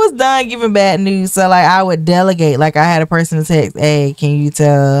else. I was done giving bad news. So like, I would delegate. Like, I had a person to text, hey, can you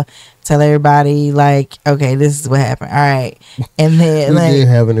tell everybody, like, okay, this is what happened. All right. And then we did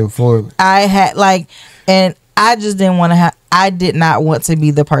have an informant. I had and I just didn't want to I did not want to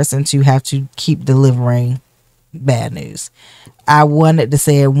be the person to have to keep delivering bad news. I wanted to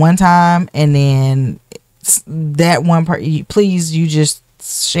say it one time, and then that one part, please, you just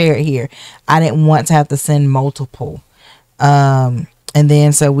share it here. I didn't want to have to send multiple. And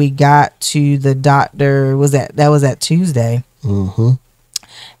then so we got to the doctor. That was that Tuesday. Mm-hmm.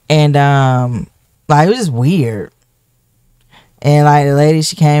 And like, it was just weird. And like, the lady,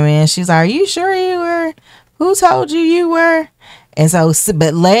 she came in, she's like, are you sure you were? Who told you were? And so,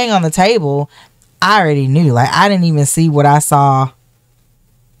 but laying on the table, I already knew. Like, I didn't even see what I saw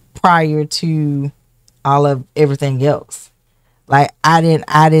prior to all of everything else. Like, I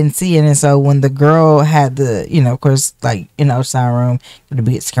didn't see it. And so when the girl had the, you know, of course, like, in the ultrasound room, the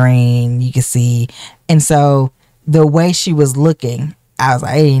big screen, you could see. And so the way she was looking, I was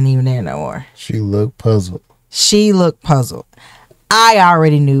like, I ain't even there no more. She looked puzzled. I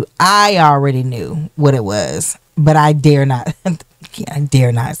already knew what it was, but I dare not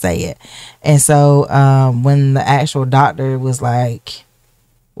say it. And so when the actual doctor was like,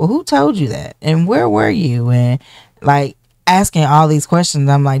 well, who told you that? And where were you? And like, asking all these questions,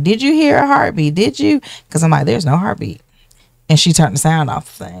 I'm like, did you hear a heartbeat? Did you? Because I'm like, there's no heartbeat. And she turned the sound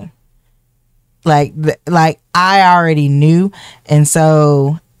off the thing. Like I already knew. And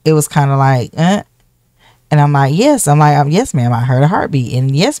so it was kind of like, And I'm like, yes. I'm like, yes, ma'am, I heard a heartbeat.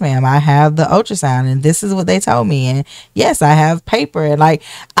 And yes, ma'am, I have the ultrasound. And this is what they told me. And yes, I have paper. And like,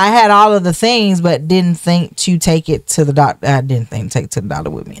 I had all of the things, but didn't think to take it to the doctor. I didn't think to take it to the doctor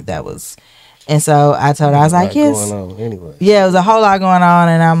with me. That was, and so I told her, I was like, yes. Going on anyway. Yeah, it was a whole lot going on.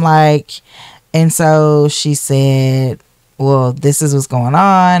 And I'm like, and so she said, well, this is what's going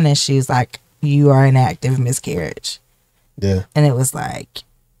on. And she was like, you are an active miscarriage. Yeah. And it was like,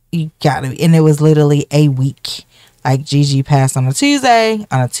 you gotta be. And it was literally a week. Like, Gigi passed on a Tuesday.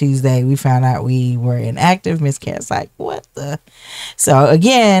 On a Tuesday, we found out we were in active miscarriage. Like, what the? So,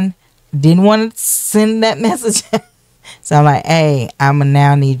 again, didn't want to send that message. So, I'm like, hey, I'm going to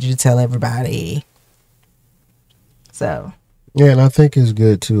now need you to tell everybody. So. Yeah, and I think it's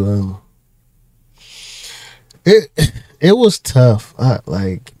good to, it was tough.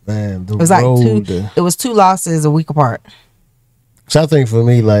 Man, the it was road. Like it was 2 losses a week apart. So I think for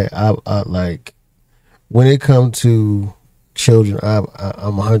me, like, I like, when it comes to children, I'm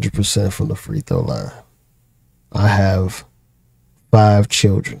 100% from the free throw line. I have 5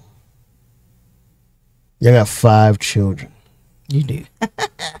 children. You got 5 children. You do. You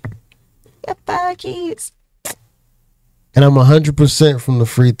got 5 kids. And I'm 100% from the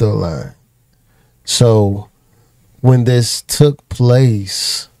free throw line. So when this took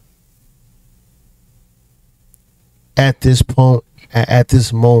place, at this point, at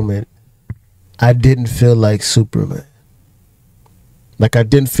this moment, I didn't feel like Superman. Like, I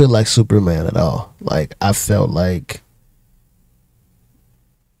didn't feel like Superman at all. Like, I felt like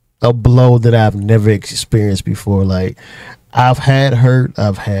a blow that I've never experienced before. Like, I've had hurt,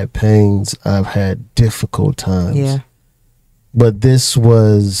 I've had pains, I've had difficult times. Yeah. But this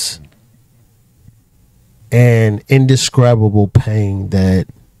was an indescribable pain that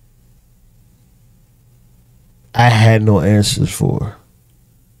I had no answers for.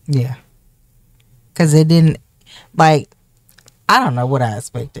 Yeah. Because it didn't, like, I don't know what I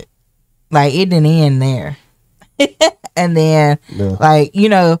expected. Like, it didn't end there. And then, like, you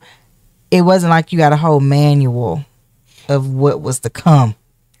know, it wasn't like you got a whole manual of what was to come.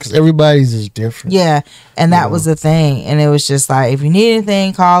 Because everybody's is different. Yeah. And that was the thing. And it was just like, if you need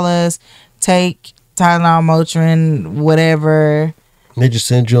anything, call us. Take Tylenol, Motrin, whatever. They just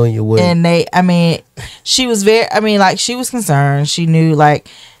send you on your way. And she was she was concerned. She knew, like,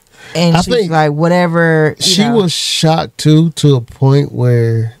 and she was like, whatever. She was shocked too, to a point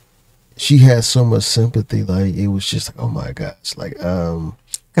where she had so much sympathy. Like, it was just like, oh my gosh, like, because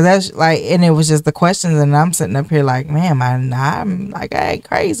that's like, and it was just the questions, and I'm sitting up here like, man, I'm like, I ain't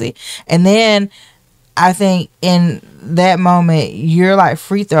crazy. And then I think in that moment, you're like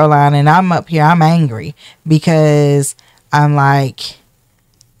free throw line, and I'm up here, I'm angry because I'm like,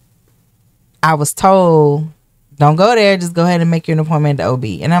 I was told, don't go there, just go ahead and make your appointment at OB.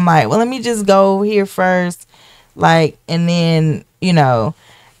 And I'm like, well, let me just go here first. Like, and then, you know,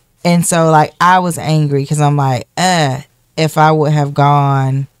 and so like, I was angry because I'm like, if I would have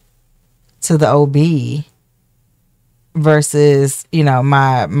gone to the OB versus, you know,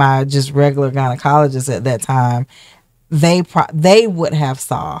 my just regular gynecologist at that time, they would have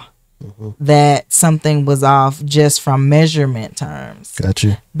saw that something was off just from measurement terms.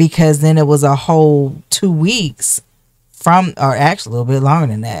 Gotcha. Because then it was a whole 2 weeks from, or actually a little bit longer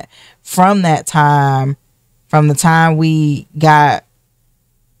than that, from that time, from the time we got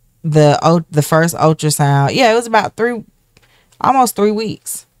the first ultrasound. Yeah, it was about almost 3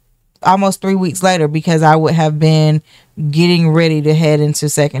 weeks. Almost 3 weeks later, because I would have been getting ready to head into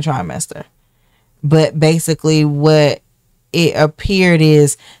second trimester. But basically what it appeared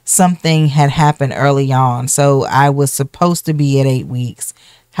is something had happened early on. So I was supposed to be at 8 weeks.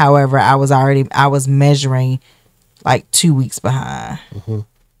 However, I was measuring like 2 weeks behind.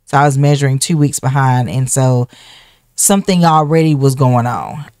 So I was measuring 2 weeks behind. And so something already was going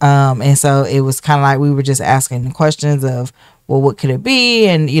on. And so it was kind of like we were just asking questions of, well, what could it be?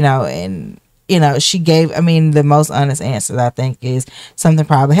 And, she gave, the most honest answer, I think, is something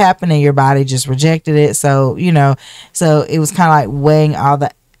probably happened and your body just rejected it. So, so it was kind of like weighing all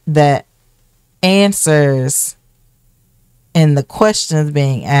the answers and the questions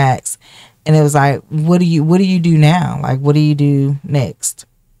being asked. And it was like, what do you do now? Like, what do you do next?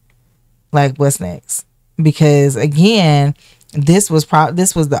 Like, what's next? Because again, this was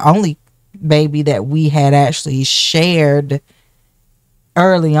the only baby that we had actually shared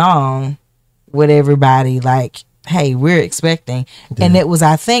early on with everybody, like, hey, we're expecting. Yeah. And it was,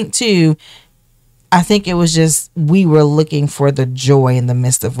 I think it was just, we were looking for the joy in the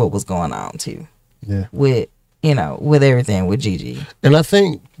midst of what was going on too. Yeah. With everything with Gigi. And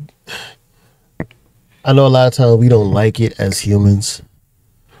I know a lot of times we don't like it as humans.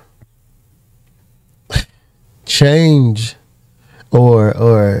 change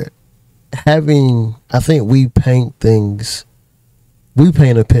or having, I think we paint things, we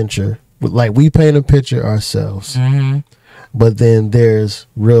paint a picture, like we paint a picture ourselves, but then there's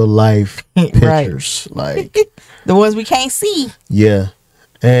real life pictures, like the ones we can't see. Yeah.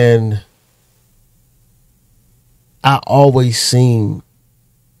 And I always seen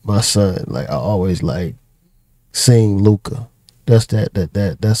my son, like I always like seeing Luca.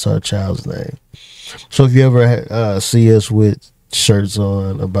 That's our child's name. So if you ever see us with shirts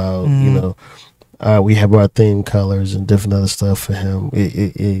on about, we have our theme colors and different other stuff for him.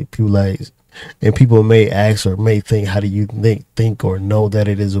 People like, and people may ask or may think, how do you think or know that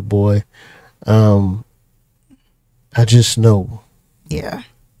it is a boy? I just know. Yeah.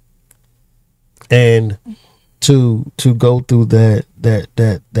 And to go through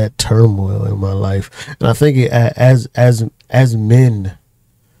that turmoil in my life, and I think as men,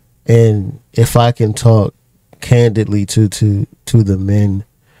 and if I can talk candidly to the men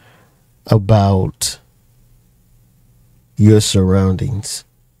about your surroundings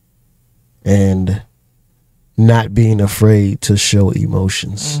and not being afraid to show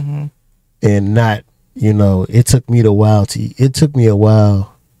emotions, and not, it took me a while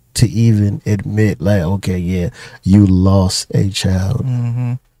to even admit, like, okay, yeah, you lost a child.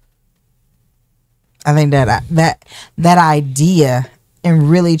 I think that idea and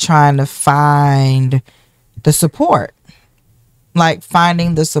really trying to find the support, like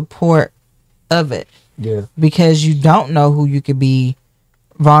finding the support of it. Yeah. Because you don't know who you could be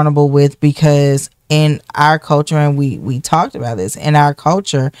vulnerable with, because in our culture, and we talked about this, in our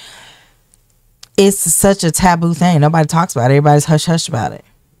culture, it's such a taboo thing. Nobody talks about it. Everybody's hush about it.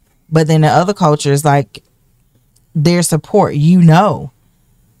 But then the other cultures, like, their support, And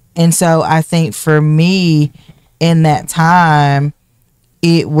so I think for me in that time,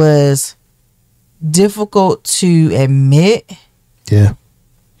 it was difficult to admit. Yeah.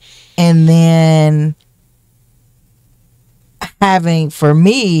 And then having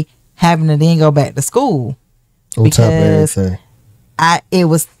to then go back to school. On top of everything. It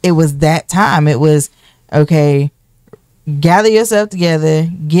was that time. It was, okay, gather yourself together,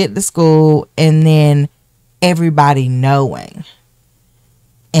 get to school, and then everybody knowing.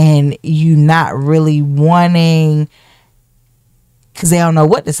 And you not really wanting, because they don't know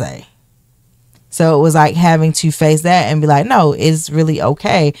what to say. So it was like having to face that and be like, no, it's really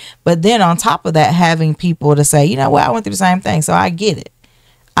okay. But then on top of that, having people to say, you know what, I went through the same thing, so I get it.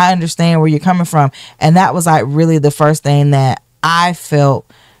 I understand where you're coming from. And that was like really the first thing that I felt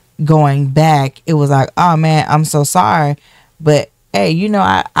going back. It was like, oh man, I'm so sorry. But hey,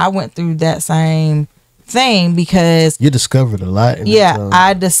 I went through that same thing, because you discovered a lot in that time.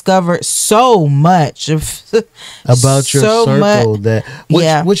 I discovered so much about your circle,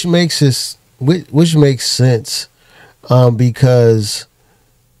 which makes sense, because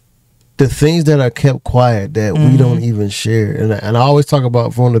the things that are kept quiet that we don't even share, and I always talk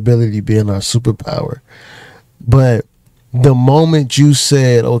about vulnerability being our superpower, but the moment you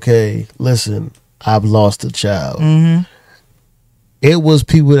said, okay, listen, I've lost a child, it was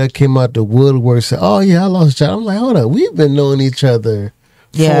people that came out the woodwork said, oh yeah, I lost a child. I'm like, hold up, we've been knowing each other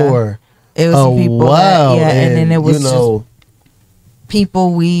for it was a people while. And then it was just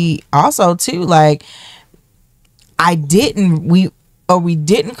people we also too, like, we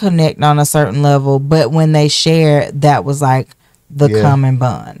didn't connect on a certain level, but when they shared, that was like the common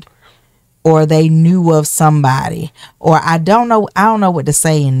bond. Or they knew of somebody, or I don't know what to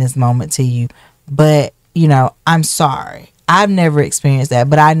say in this moment to you, but I'm sorry. I've never experienced that,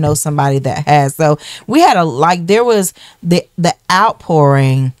 but I know somebody that has. So we had there was the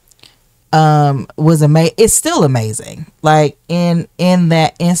outpouring was amazing. It's still amazing. Like in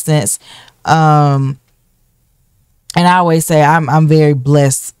that instance, and I always say I'm very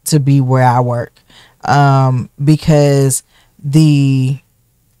blessed to be where I work, because the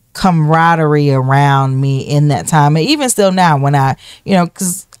camaraderie around me in that time, and even still now when I,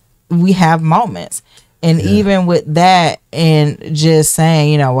 because we have moments. And even with that, and just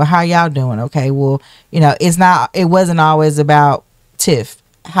saying, well, how y'all doing? Okay, well, it wasn't always about Tiff.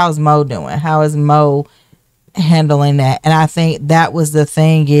 How's Mo doing? How is Mo handling that? And I think that was the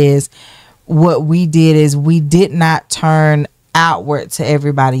thing, is what we did is we did not turn outward to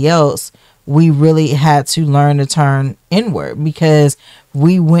everybody else. We really had to learn to turn inward, because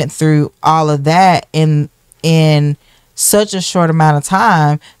we went through all of that in such a short amount of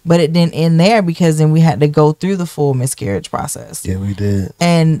time, but it didn't end there, because then we had to go through the full miscarriage process. Yeah, we did.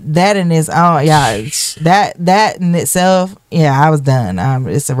 And that in its own, that in itself, I was done.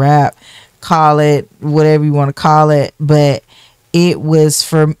 It's a wrap. Call it whatever you want to call it, but it was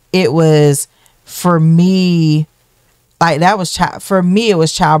for for me, like that was for me, it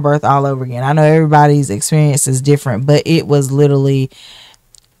was childbirth all over again. I know everybody's experience is different, but it was literally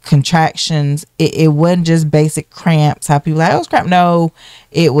contractions. It wasn't just basic cramps. How people like, oh, it was cramp. No,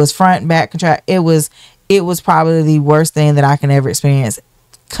 it was front, back contract. It was probably the worst thing that I can ever experience,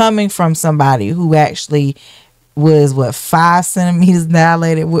 coming from somebody who actually was 5 centimeters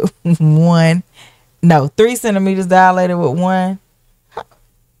dilated with 1. No, 3 centimeters dilated with 1.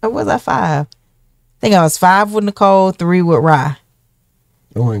 Or was I 5? I think I was 5 with Nicole, 3 with Rye.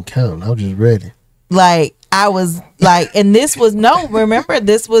 I wasn't counting. I was just ready. Like, I was like, and this was remember,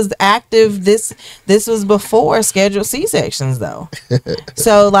 this was active. This was before scheduled C-sections though.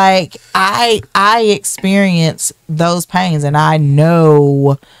 So like I experienced those pains, and I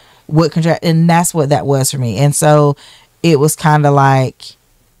know what and that's what that was for me. And so it was kind of like,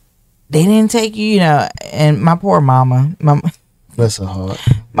 they didn't take you, and my poor mama, bless her heart.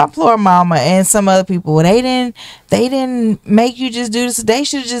 My poor mama and some other people, they didn't make you just do this. They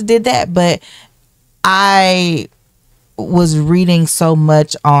should have just did that. But I was reading so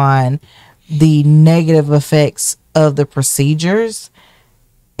much on the negative effects of the procedures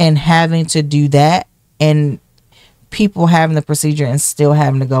and having to do that, and people having the procedure and still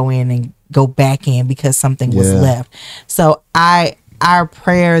having to go in and go back in because something was left. So our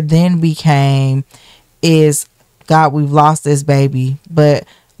prayer then became, is, God, we've lost this baby, but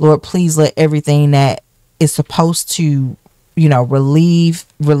Lord, please let everything that is supposed to,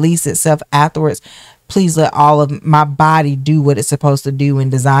 release itself afterwards. Please let all of my body do what it's supposed to do and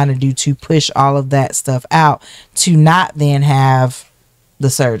design to do, to push all of that stuff out, to not then have the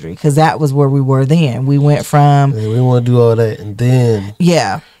surgery. Because that was where we were then. We went from... Yeah, we want to do all that. And then...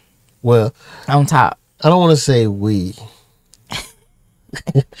 Yeah. Well... On top. I don't want to say we.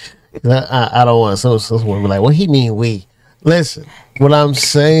 I don't want someone to be like, what he mean we? Listen, what I'm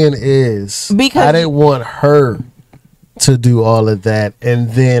saying is... Because I didn't want her to do all of that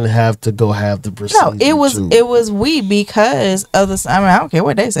and then have to go have the procedure. No, it was we, because of the... I mean, I don't care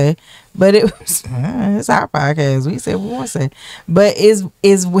what they say, but it was... it's our podcast. We said what we want to say. But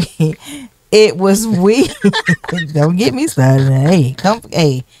is we... It was we. Don't get me started.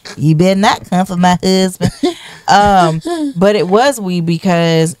 Hey, you better not come for my husband. But it was we,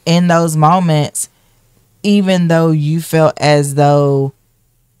 because in those moments, even though you felt as though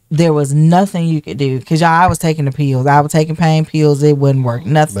there was nothing you could do, because I was taking the pills. I was taking pain pills. It wouldn't work.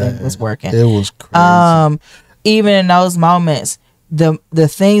 Nothing was working. It was crazy. Even in those moments, the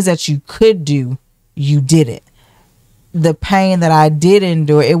things that you could do, you did it. The pain that I did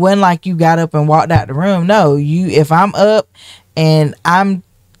endure, it wasn't like you got up and walked out the room. No, if I'm up and I'm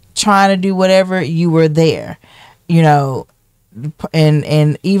trying to do whatever, you were there,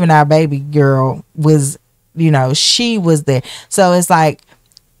 and even our baby girl was, she was there. So it's like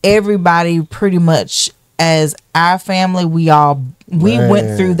everybody pretty much, as our family, we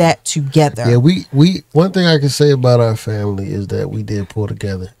went through that together. Yeah, we one thing I can say about our family is that we did pull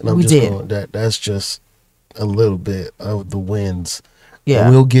together. And I'm that's just a little bit of the wins. Yeah.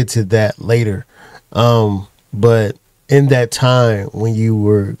 And we'll get to that later. But in that time when you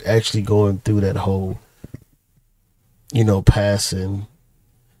were actually going through that whole, passing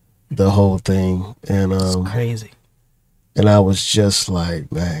the whole thing, and it's crazy. And I was just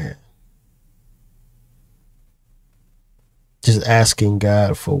like, man, just asking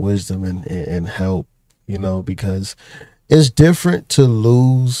God for wisdom and help, because it's different to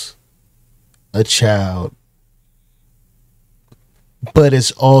lose a child, but it's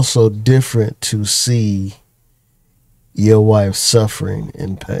also different to see your wife suffering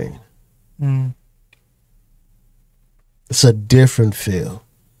in pain. It's a different feel.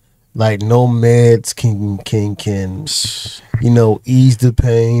 Like no meds can ease the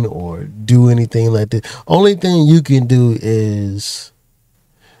pain or do anything like that. Only thing you can do is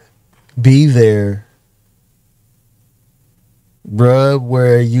be there, rub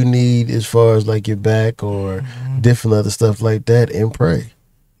where you need as far as like your back or different other stuff like that, and pray.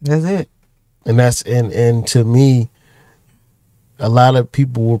 That's it. And that's and to me, a lot of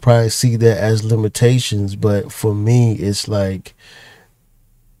people will probably see that as limitations, but for me, it's like,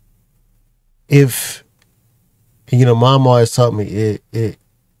 if Mom always taught me it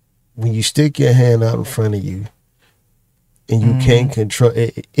when you stick your hand out in front of you and you can't control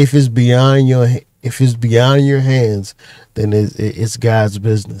it, if it's beyond your hands, then it's God's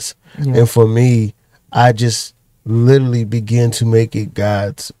business. Yeah. And for me, I just literally begin to make it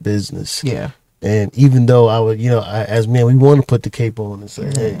God's business. Yeah. And even though I would, as men, we want to put the cape on and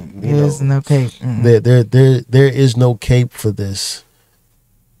say, hey, there's no cape. There is no cape for this.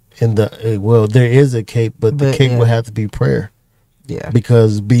 There is a cape, but the cape will have to be prayer. Yeah.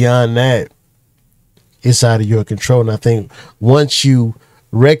 Because beyond that, it's out of your control. And I think once you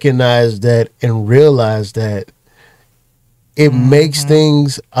recognize that and realize that, it makes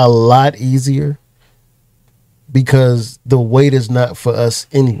things a lot easier, because the weight is not for us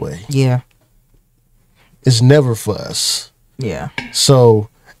anyway. Yeah. It's never for us. Yeah. So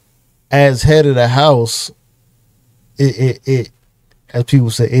as head of the house, it as people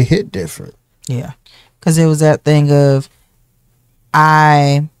say, it hit different. Yeah. Because it was that thing of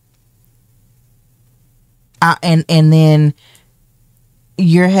and then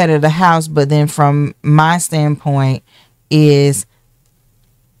you're head of the house, but then from my standpoint is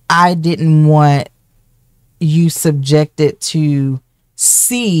I didn't want you subjected to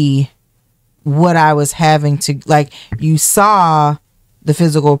see what I was having to, like, you saw the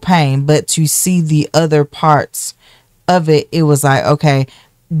physical pain, but to see the other parts of it, it was like, okay,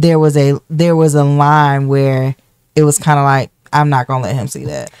 there was a line where it was kind of like, I'm not gonna let him see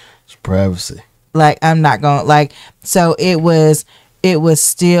that. It's privacy. Like, I'm not gonna, like, so it was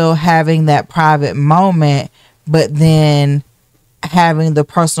still having that private moment, but then having the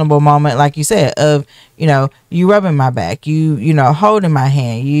personable moment, like you said, of, you know, you rubbing my back, you know, holding my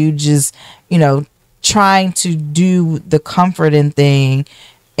hand, you just, you know, trying to do the comforting thing,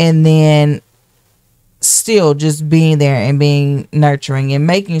 and then still just being there and being nurturing and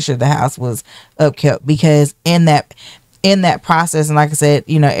making sure the house was upkept. Because in that process, and like I said,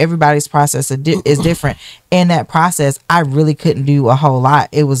 you know, everybody's process is different. In that process, I really couldn't do a whole lot.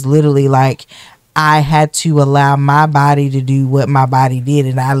 It was literally like I had to allow my body to do what my body did,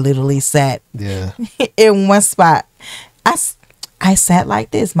 and I literally sat in one spot. I sat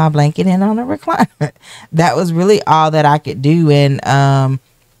like this, my blanket in on a recliner. That was really all that I could do. And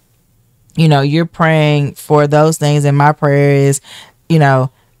you know, you're praying for those things, and my prayer is, you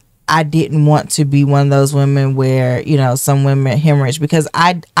know, I didn't want to be one of those women where, you know, some women hemorrhage, because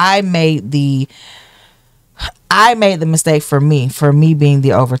I made the mistake for me being the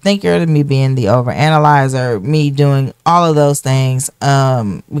overthinker, me being the overanalyzer, me doing all of those things,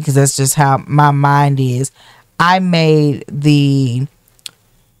 because that's just how my mind is. I made the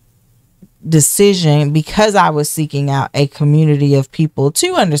decision, because I was seeking out a community of people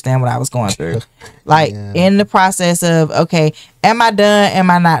to understand what I was going through. Like, in the process of, okay, am I done? Am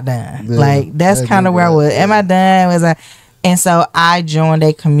I not done? Yeah, like, that's kind of where I was. Am I done? And so I joined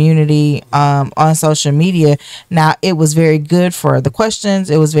a community on social media. Now, it was very good for the questions.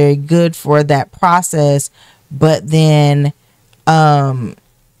 It was very good for that process. But then I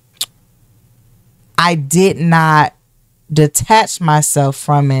did not detach myself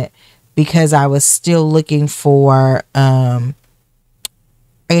from it, because I was still looking for, I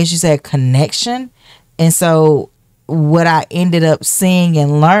guess you said, connection. And so what I ended up seeing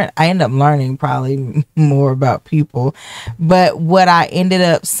and I ended up learning probably more about people, but what I ended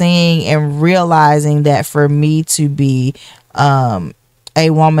up seeing and realizing that for me to be a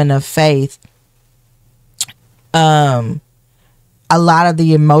woman of faith, a lot of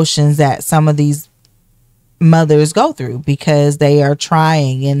the emotions that some of these mothers go through, because they are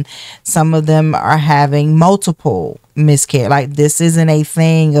trying, and some of them are having multiple miscarriage. Like, this isn't a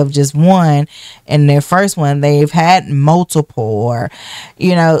thing of just one, and their first one, they've had multiple, or,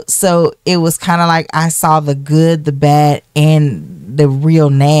 you know, so it was kind of like I saw the good, the bad, and the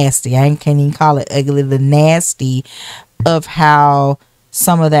real nasty. I can't even call it ugly, the nasty of how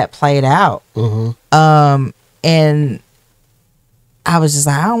some of that played out. And I was just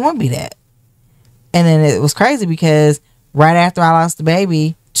like, I don't want to be that. And then it was crazy, because right after I lost the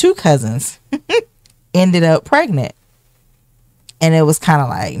baby, 2 cousins ended up pregnant. And it was kind of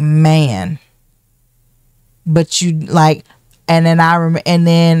like, man. But you, like, and then and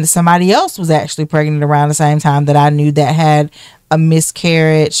then somebody else was actually pregnant around the same time that I knew, that had a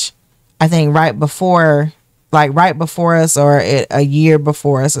miscarriage, I think right before us, or a year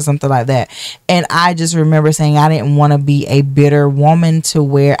before us, or something like that. And I just remember saying I didn't want to be a bitter woman to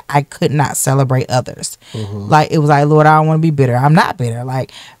where I could not celebrate others. Like, it was like, Lord, I don't want to be bitter. I'm not bitter.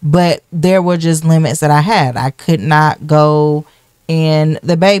 Like, but there were just limits that I had. I could not go in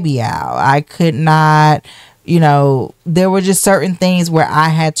the baby aisle. I could not, you know, there were just certain things where I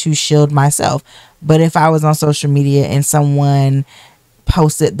had to shield myself. But if I was on social media and someone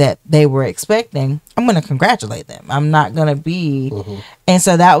posted that they were expecting, I'm going to congratulate them. I'm not going to be. And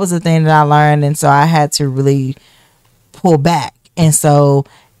so that was the thing that I learned. And so I had to really pull back. And so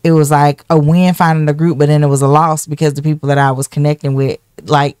it was like a win finding the group, but then it was a loss, because the people that I was connecting with,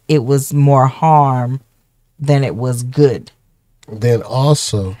 like, it was more harm than it was good. Then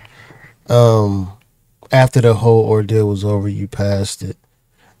also, after the whole ordeal was over, you passed it.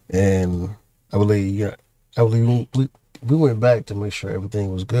 And I believe we went back to make sure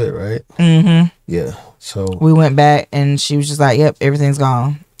everything was good, right? Yeah. So we went back and she was just like, yep, everything's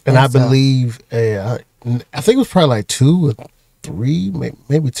gone. and I believe I think it was probably like 2 or 3,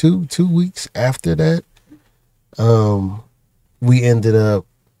 maybe 2 weeks after that. We ended up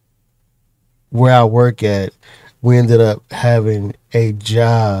where I work at. We ended up having a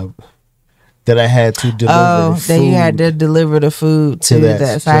job that I had to deliver. That you had to deliver the food to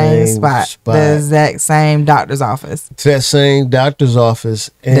that same spot, the exact same doctor's office. To that same doctor's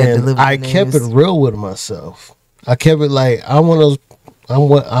office, and I kept it real with myself. I kept it like I'm one of those.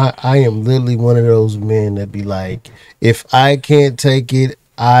 I am literally one of those men that be like, if I can't take it,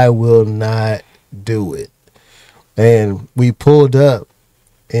 I will not do it. And we pulled up,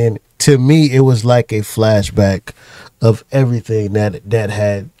 and to me, it was like a flashback of everything that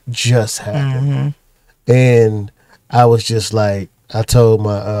had just happened. And I was just like, I told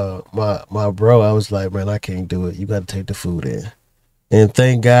my bro, I was like, man, I can't do it. You got to take the food in. And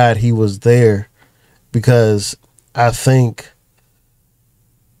thank God he was there, because I think,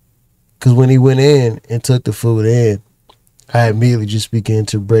 because when he went in and took the food in, I immediately just began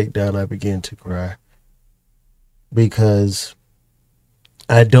to break down. I began to cry, because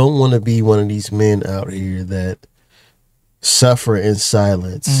I don't want to be one of these men out here that suffer in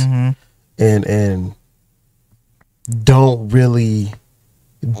silence and don't really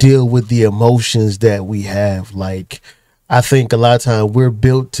deal with the emotions that we have. Like, I think a lot of times we're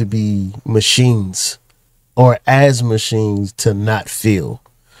built to be machines, or as machines, to not feel.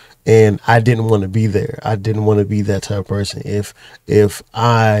 And I didn't want to be there. I didn't want to be that type of person. If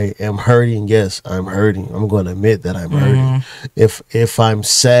I am hurting, yes, I'm hurting. I'm going to admit that I'm hurting. If I'm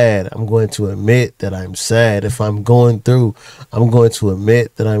sad, I'm going to admit that I'm sad. If I'm going through, I'm going to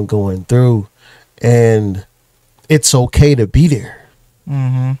admit that I'm going through. And it's okay to be there.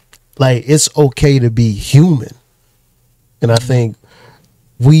 Like, it's okay to be human. And I think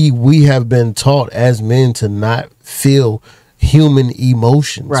we have been taught as men to not feel human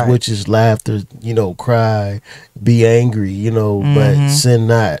emotions, which is laughter, cry, be angry, but sin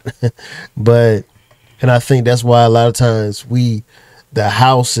not. And I think that's why a lot of times the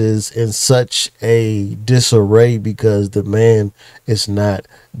house is in such a disarray, because the man is not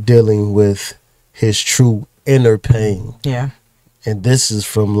dealing with his true inner pain. Yeah. And this is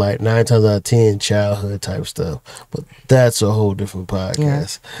from like 9 times out of 10 childhood type stuff, but that's a whole different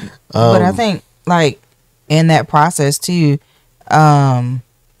podcast. Yeah. But I think like in that process too,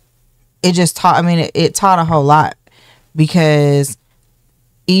 it just taught, it taught a whole lot, because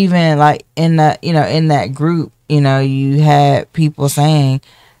even like in that group, you had people saying,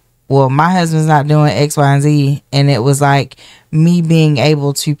 well, my husband's not doing X, Y, and Z. And it was like me being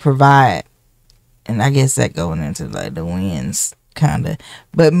able to provide, and I guess that going into like the wins kind of,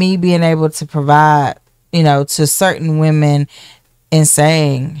 but me being able to provide, to certain women and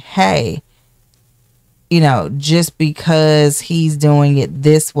saying, hey, just because he's doing it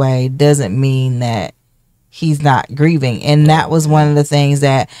this way doesn't mean that he's not grieving. And that was one of the things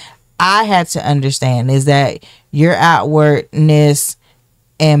that I had to understand, is that your outwardness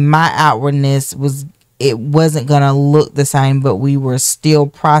and my outwardness wasn't going to look the same, but we were still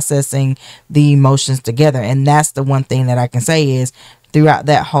processing the emotions together. And that's the one thing that I can say is throughout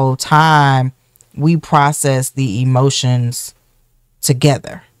that whole time, we processed the emotions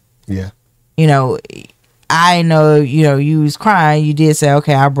together. Yeah. I know, you was crying. You did say,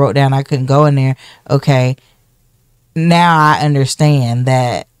 okay, I broke down. I couldn't go in there. Okay. Now I understand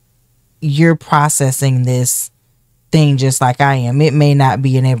that you're processing this thing just like I am. It may not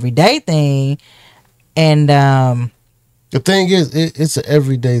be an everyday thing. And the thing is, it's an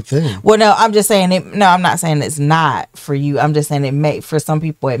everyday thing. Well, no, I'm just saying it. No, I'm not saying it's not for you. I'm just saying for some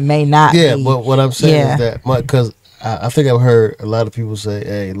people, it may not be. Yeah, but what I'm saying is that, because I think I've heard a lot of people say,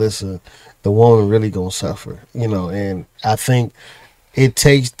 hey, listen, the woman really gonna suffer, and I think it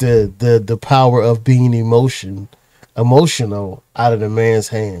takes the power of being emotional out of the man's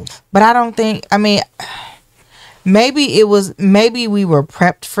hands. But I don't think, maybe we were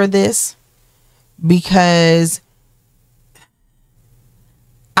prepped for this, because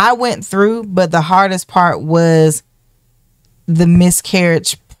I went through, but the hardest part was the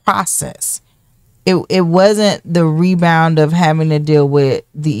miscarriage process. It wasn't the rebound of having to deal with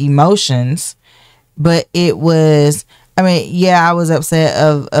the emotions, but it was, I was upset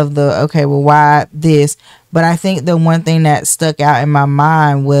of the, okay, well, why this? But I think the one thing that stuck out in my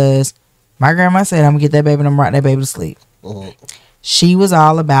mind was my grandma said, I'm gonna get that baby and I'm rock that baby to sleep. She was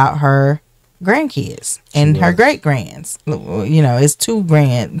all about her grandkids and her great grands. It's two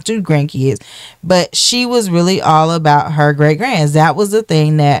grandkids, but she was really all about her great grands. That was the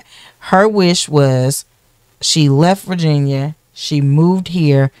thing that her wish was. She left Virginia, she moved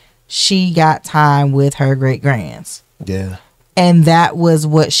here, she got time with her great grands. Yeah. And that was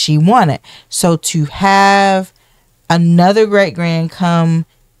what she wanted. So to have another great grand come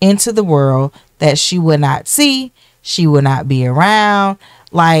into the world that she would not see, she would not be around,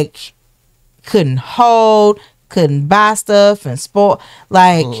 like couldn't hold, couldn't buy stuff and spoil,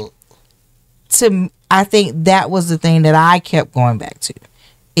 like I think that was the thing that I kept going back to,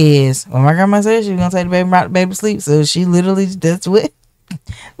 is when my grandma said she was gonna take the baby right to baby sleep, so she literally, that's what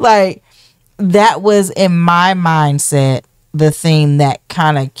like that was in my mindset the thing that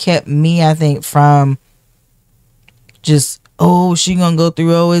kind of kept me, I think, from just, oh, she gonna go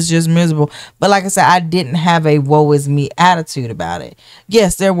through, oh, it's just miserable. But like I said, I didn't have a woe is me attitude about it.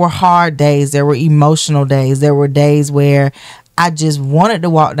 Yes, there were hard days, there were emotional days, there were days where I just wanted to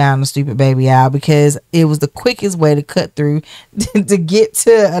walk down the stupid baby aisle because it was the quickest way to cut through to get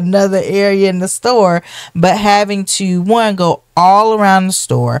to another area in the store. But having to, one, go all around the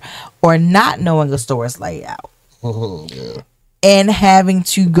store, or not knowing the store's layout, Yeah. and having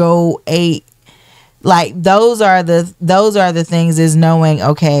to go like those are the things, is knowing,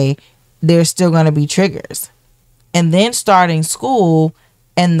 okay, there's still going to be triggers. And then starting school,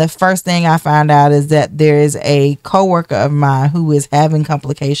 and the first thing I found out is that there is a coworker of mine who is having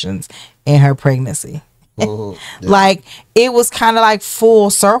complications in her pregnancy. Yeah. Like, it was kind of like full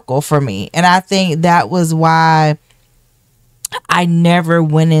circle for me. And I think that was why I never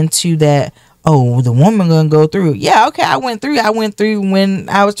went into that, oh, the woman gonna go through. Yeah, okay, I went through when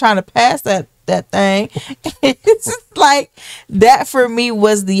I was trying to pass that thing. It's just like that for me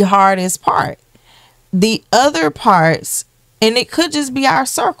was the hardest part. The other parts, and it could just be our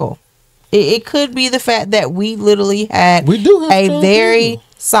circle. It could be the fact that we literally had a very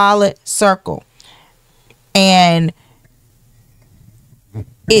solid circle, and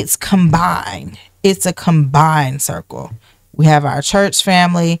it's combined. It's a combined circle. We have our church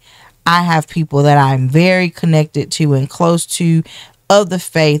family. I have people that I'm very connected to and close to of the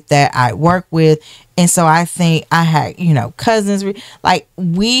faith that I work with. And so I think I had, cousins, like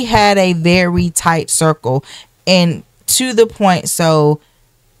we had a very tight circle, and to the point, so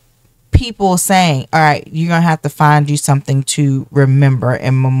people saying, all right, you're going to have to find you something to remember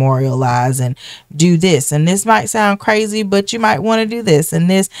and memorialize and do this. And this might sound crazy, but you might want to do this and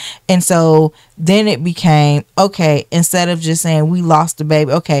this. And so then it became, okay, instead of just saying we lost the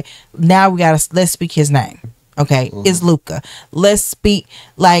baby, okay, now let's speak his name. Okay, it's Luca. Let's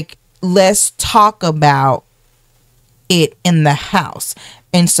talk about it in the house.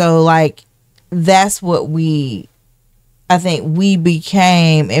 And so like, that's what I think we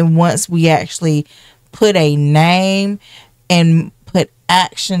became. And once we actually put a name and put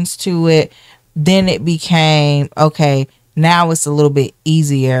actions to it, then it became, okay, now it's a little bit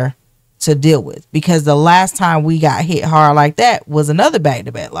easier to deal with. Because the last time we got hit hard like that was another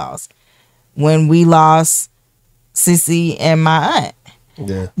back-to-back loss, when we lost Sissy and my aunt.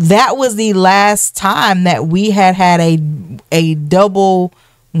 Yeah. That was the last time that we had a double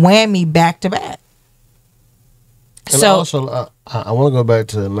whammy back to back. And so also, I want to go back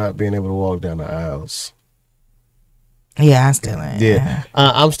to not being able to walk down the aisles. Yeah, I still ain't. Yeah,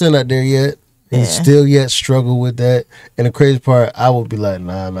 I'm still not there yet, and still yet struggle with that. And the crazy part, I would be like,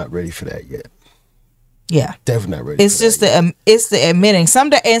 nah, I'm not ready for that yet. Yeah, definitely not ready. It's just it's the admitting. Some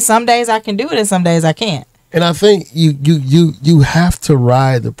days I can do it, and some days I can't. And I think you have to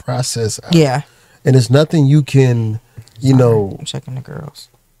ride the process out. Yeah, and it's nothing you can, I'm checking the girls.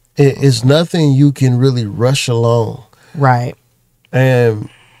 It's nothing you can really rush along. Right. And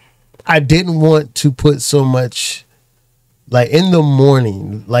I didn't want to put so much, like in the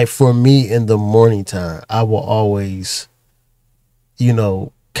morning, like for me in the morning time, I will always,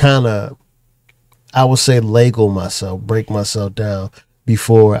 kind of, I would say Lego myself, break myself down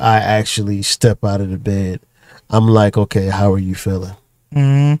before I actually step out of the bed. I'm like, okay, how are you feeling?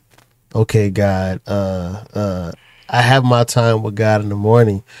 Mm-hmm. Okay, God, I have my time with God in the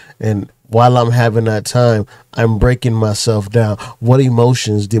morning, and while I'm having that time, I'm breaking myself down. What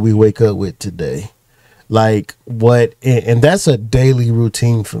emotions did we wake up with today? Like what? And that's a daily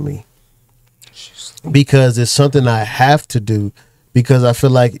routine for me, because it's something I have to do, because I feel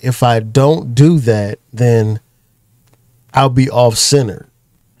like if I don't do that, then I'll be off center.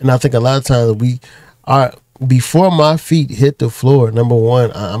 And I think a lot of times before my feet hit the floor, number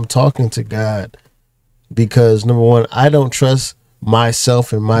one, I'm talking to God. Because number one, I don't trust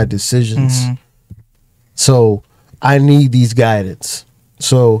myself and my decisions. Mm-hmm. So I need these guidance.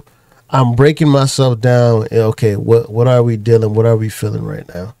 So I'm breaking myself down. Okay, what are we dealing? What are we feeling right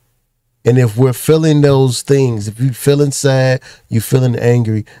now? And if we're feeling those things, if you're feeling sad, you're feeling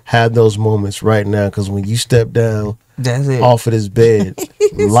angry, have those moments right now. Because when you step down That's it. off of this bed,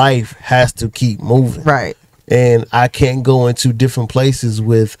 life has to keep moving. Right. And I can't go into different places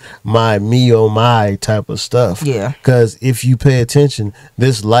with my me or my type of stuff. Yeah. Because if you pay attention,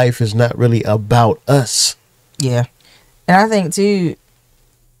 this life is not really about us. Yeah. And I think too,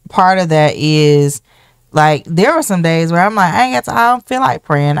 part of that is like there were some days where I'm like, I don't feel like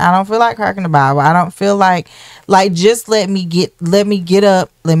praying. I don't feel like cracking the Bible. I don't feel like just let me get up,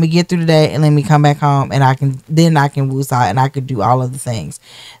 let me get through the day, and let me come back home, and I can woosah and I could do all of the things.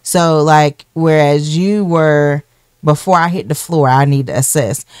 So like, whereas you were, before I hit the floor, I need to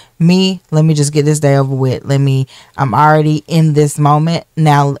assess me. Let me just get this day over with. I'm already in this moment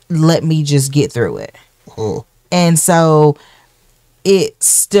now. Let me just get through it. Oh. And so it's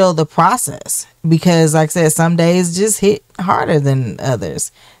still the process, because like I said, some days just hit harder than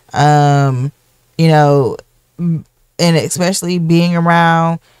others. You know, and especially being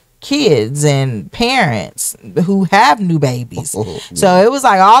around kids and parents who have new babies. So it was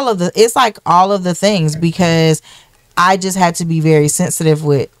like all of the things, because I just had to be very sensitive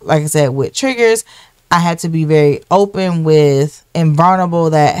with, like I said, with triggers. I had to be very open with and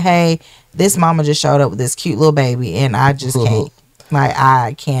vulnerable that, hey, this mama just showed up with this cute little baby and I just can't. Like,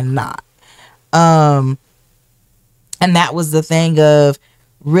 I cannot. And that was the thing of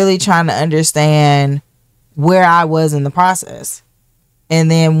really trying to understand where I was in the process. And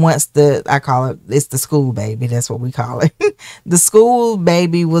then once I call it's the school baby. That's what we call it. The school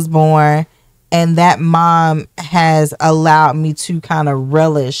baby was born, and that mom has allowed me to kind of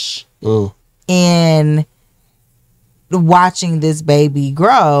relish in watching this baby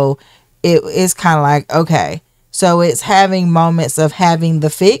grow. It's kind of like, okay, so it's having moments of having the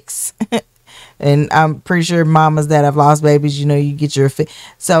fix. And I'm pretty sure mamas that have lost babies, you know, you get your fix.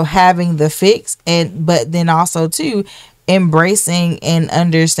 So having the fix, but then also too, embracing and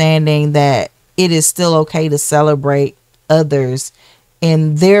understanding that it is still okay to celebrate others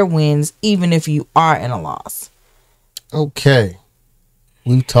and their wins, even if you are in a loss. Okay.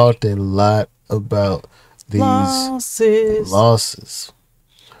 We talked a lot about these losses.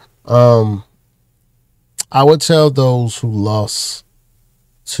 I would tell those who lost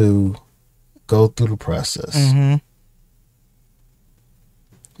to go through the process. Mm-hmm.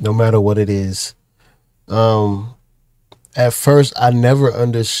 No matter what it is. At first, I never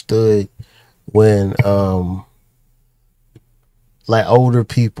understood when, like older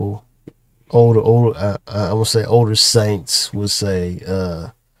people, I would say older saints would say,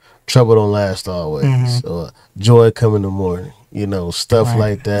 trouble don't last always, Mm-hmm. or joy come in the morning, you know, stuff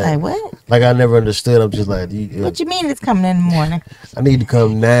like that. Like what? Like I never understood. I'm just like, what you mean it's coming in the morning? I need to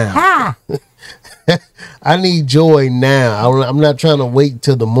come now. Ha! I need joy now. I'm not trying to wait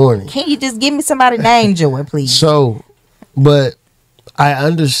till the morning. Can you just give me somebody named Joy, please? So, but I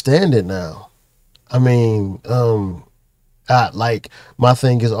understand it now. I mean, like my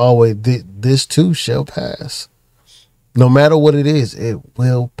thing is always this too shall pass. No matter what it is, it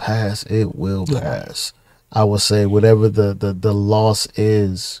will pass. It will pass. I would say whatever the loss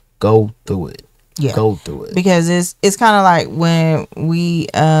is, go through it. Yeah, go through it. Because it's kind of like when we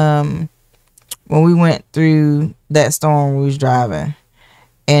went through that storm, we was driving,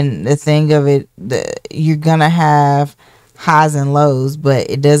 and the thing of it, you're gonna have highs and lows, but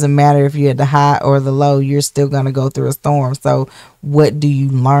it doesn't matter if you're at the high or the low, you're still gonna go through a storm. So what do you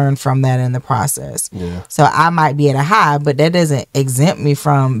learn from that in the process? Yeah. So I might be at a high, but that doesn't exempt me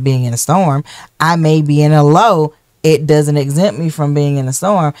from being in a storm. I may be in a low. It doesn't exempt me from being in a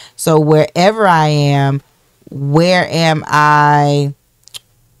storm. So wherever I am, where's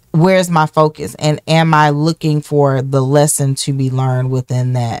my focus, and am I looking for the lesson to be learned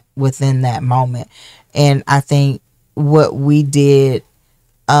within that moment? And I think what we did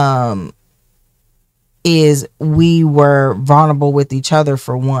is we were vulnerable with each other,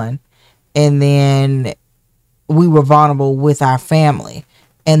 for one, and then we were vulnerable with our family,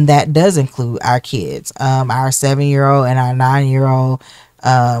 and that does include our kids, our 7-year-old and our 9-year-old.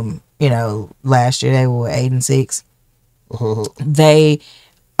 You know, last year they were 8 and 6. They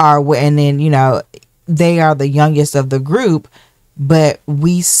are, and then, you know, they are the youngest of the group, but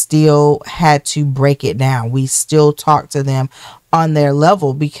we still had to break it down. We still talked to them on their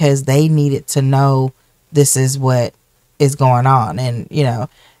level because they needed to know this is what is going on. And, you know,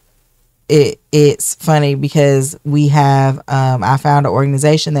 it's funny because we have, I found an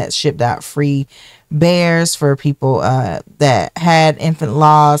organization that shipped out free bears for people that had infant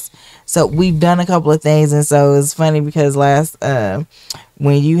loss. So we've done a couple of things. And so it's funny because when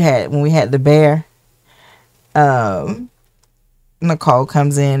we had the bear, Nicole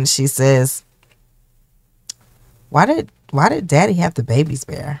comes in. She says, why did daddy have the babies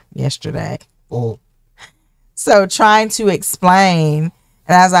bear yesterday? Oh. So trying to explain,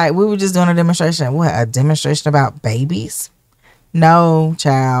 and I was like, we were just doing a demonstration. What, a demonstration about babies? No,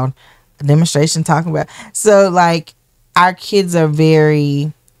 child. A demonstration talking about. So like, our kids are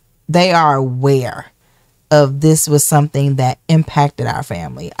they are aware of this was something that impacted our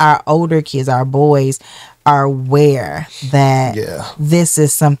family. Our older kids, our boys, are aware that this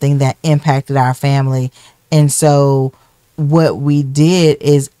is something that impacted our family. And so what we did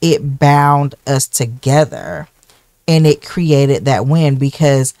is it bound us together, and it created that win,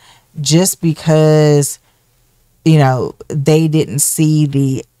 because just because, you know, they didn't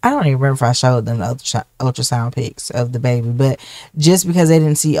see I don't even remember if I showed them the ultrasound pics of the baby, but just because they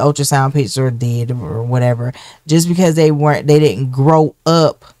didn't see ultrasound pics or did or whatever, just because they didn't grow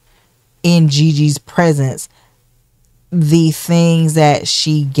up in Gigi's presence, the things that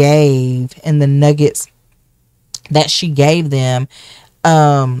she gave and the nuggets that she gave them,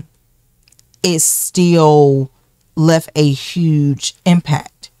 it still left a huge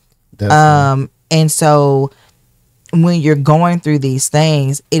impact. And so when you're going through these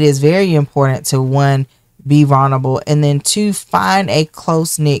things, it is very important to, one, be vulnerable, and then two, find a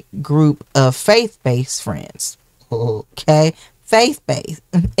close-knit group of faith-based friends. Okay? Faith-based,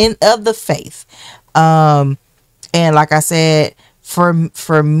 and of the faith. And like I said,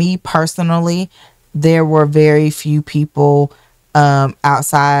 for me personally, there were very few people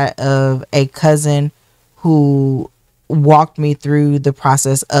outside of a cousin who walked me through the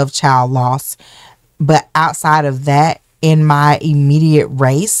process of child loss. But outside of that, in my immediate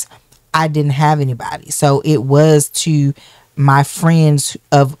race, I didn't have anybody. So it was to my friends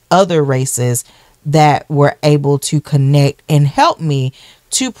of other races that were able to connect and help me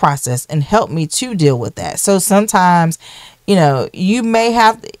to process and help me to deal with that. So sometimes, you know, you may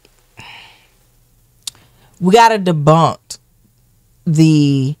have, we got to debunk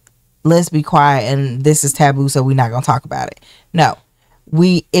the let's be quiet and this is taboo, so we're not going to talk about it. No.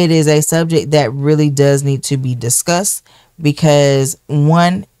 It is a subject that really does need to be discussed, because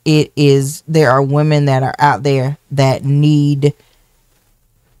one, there are women that are out there that need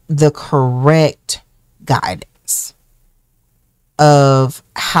the correct guidance of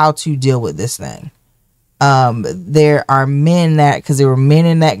how to deal with this thing. There are men because there were men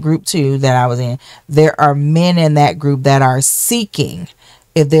in that group too that I was in. There are men in that group that are seeking.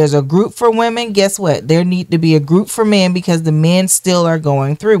 If there's a group for women, guess what? There need to be a group for men, because the men still are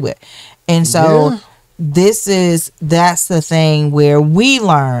going through it. And so that's the thing where we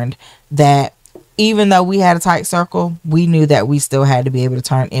learned that even though we had a tight circle, we knew that we still had to be able to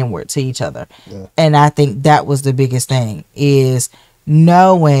turn inward to each other. Yeah. And I think that was the biggest thing, is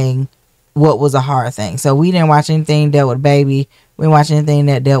knowing what was a hard thing. So we didn't watch anything that dealt with baby. We didn't watch anything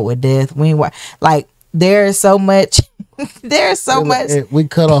that dealt with death. There's so much. There's so much. We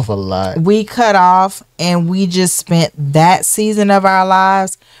cut off a lot. We cut off, and we just spent that season of our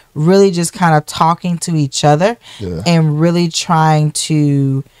lives really just kind of talking to each other and really trying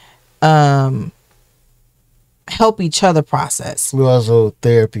to help each other process. We also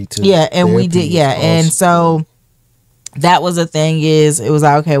therapy too. Yeah, and therapy we did. Yeah, and so that was the thing. It was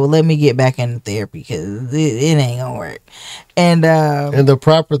like, okay, well, let me get back into therapy, because it ain't gonna work. And the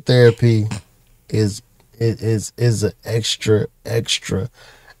proper therapy is an extra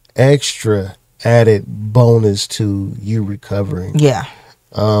added bonus to you recovering. Yeah.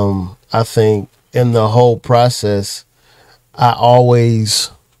 I think in the whole process, I always,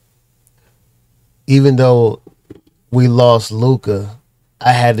 even though we lost Luca,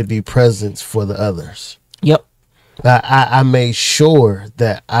 I had to be present for the others. Yep. I made sure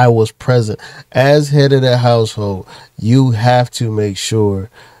that I was present as head of the household. You have to make sure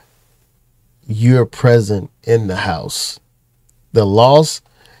you're present in the house. The loss,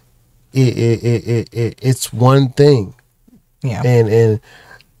 it's one thing. Yeah.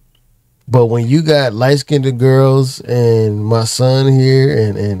 But when you got light-skinned girls and my son here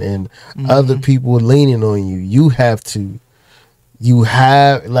and other people leaning on you, it's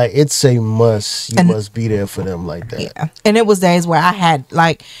a must. You must be there for them like that. Yeah. And it was days where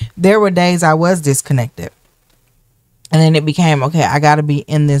there were days I was disconnected. And then it became, okay, I got to be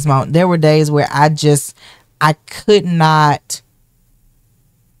in this moment. There were days where I could not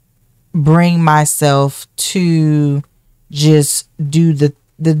bring myself to just do the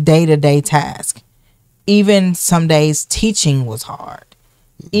day-to-day task. Even some days teaching was hard.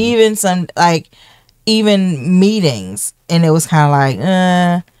 Even even meetings. And it was kind of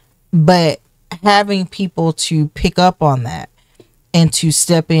like, but having people to pick up on that and to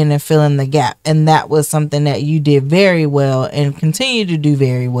step in and fill in the gap. And that was something that you did very well and continue to do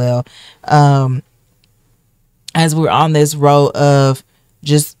very well. As we're on this road of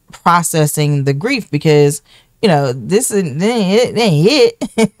just processing the grief, because this ain't it.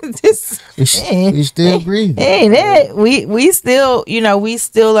 We still grieving. Ain't it? We still, we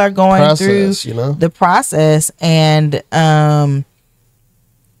still are going through the process, and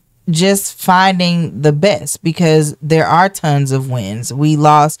just finding the best, because there are tons of wins. We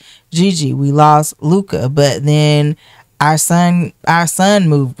lost Gigi, we lost Luca, but then our son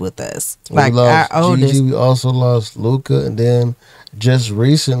moved with us. Like our oldest. Gigi, we also lost Luca, and then just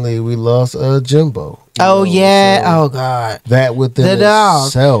recently we lost Jimbo. Oh yeah. So oh God. That within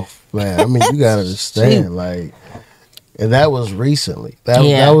itself, man. I mean, you gotta understand, like, and that was recently.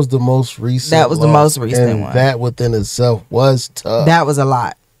 That was the most recent. That was the most recent one. That within itself was tough. That was a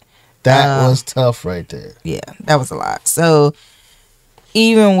lot. That was tough right there. Yeah, that was a lot. So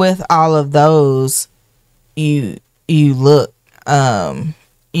even with all of those, you look, the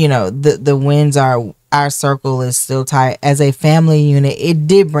wins are, our circle is still tight as a family unit. It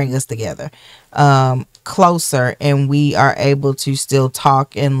did bring us together closer, and we are able to still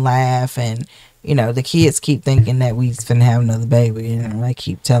talk and laugh. And the kids keep thinking that we finna have another baby, and I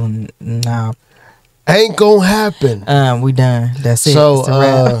keep telling them, no, ain't gonna happen. We done. That's it. So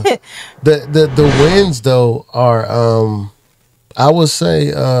the wins though are I would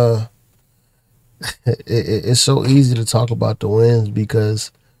say it's so easy to talk about the wins,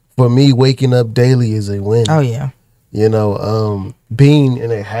 because for me, waking up daily is a win. Oh yeah. Being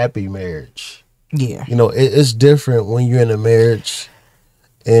in a happy marriage. Yeah. It's different when you're in a marriage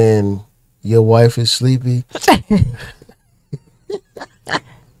and your wife is sleepy.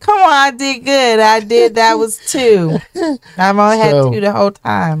 Come on, I did good. That was 2. I've only had 2 the whole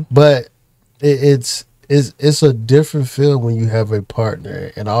time. But it's a different feel when you have a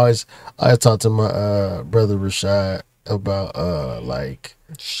partner. And I talk to my brother Rashad about Rashad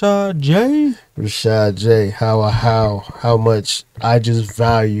J, how much I just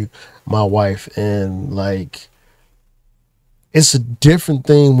value my wife, and like it's a different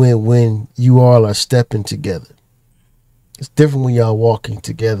thing when you all are stepping together. It's different when y'all walking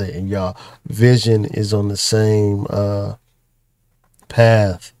together and y'all vision is on the same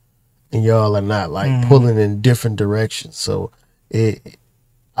path, and y'all are not like pulling in different directions. So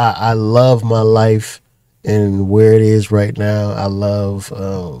I love my life and where it is right now. I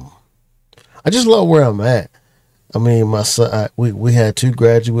just love where I'm at. I mean, my son, we had 2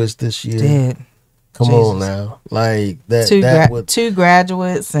 graduates this year. Did. Come Jesus. on now, like that. 2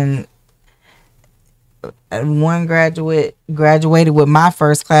 graduates, and 1 graduated with my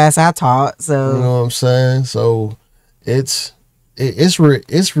first class I taught. So you know what I'm saying. So it's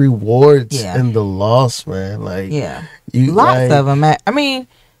rewards in the loss, man. Like lots of them. I mean,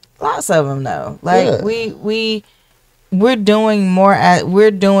 lots of them though. Like we started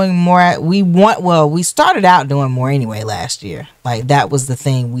out doing more anyway last year. Like that was the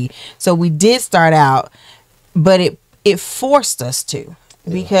thing. We did start out, but it forced us to,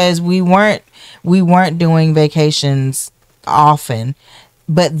 because we weren't doing vacations often,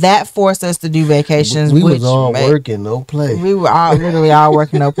 but that forced us to do vacations. We was all working, no play. We were literally all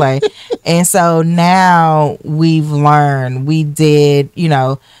working, no play. And so now we've learned. We did,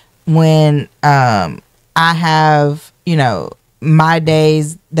 when I have, my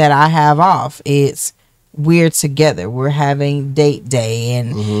days that I have off, we're together. We're having date day,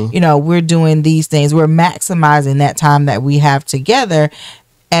 and we're doing these things. We're maximizing that time that we have together,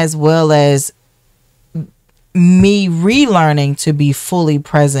 as well as me relearning to be fully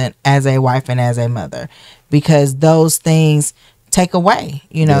present as a wife and as a mother, because those things take away.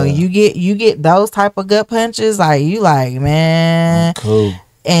 You get those type of gut punches, like you like, man, cool.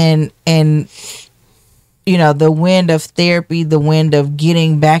 And the wind of therapy, the wind of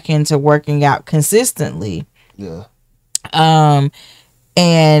getting back into working out consistently. Yeah. And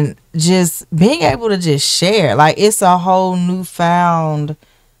just being able to just share, like it's a whole newfound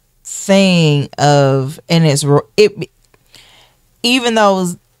thing of, and even though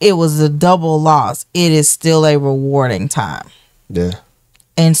it was a double loss, it is still a rewarding time. Yeah.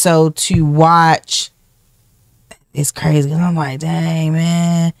 And so to watch, it's crazy, because I'm like, dang,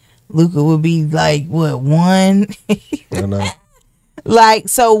 man, Luca would be like, what, 1? I know. Like,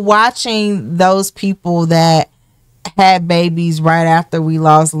 so watching those people that had babies right after we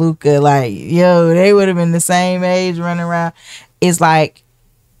lost Luca, like, yo, they would have been the same age running around. It's like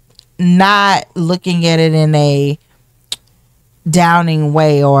not looking at it in a downing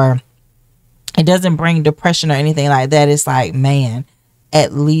way, or it doesn't bring depression or anything like that. It's like, man,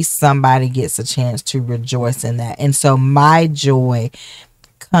 at least somebody gets a chance to rejoice in that. And so my joy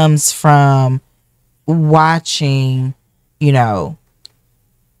comes from watching, you know,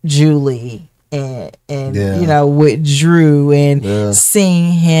 Julie and you know, with Drew and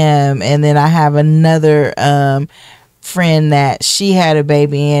seeing him. And then I have another friend that she had a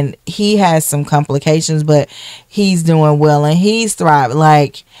baby and he has some complications, but he's doing well and he's thriving.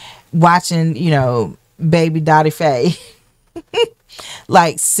 Like watching, you know, baby Dottie Faye,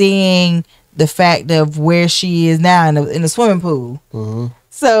 like seeing the fact of where she is now in the swimming pool.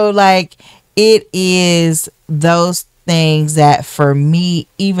 So like it is those things that for me,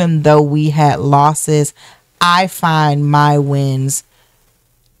 even though we had losses, I find my wins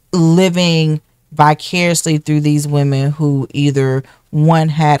living vicariously through these women who either one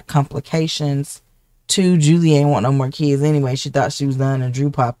had complications, two, Julie ain't want no more kids anyway, she thought she was done and Drew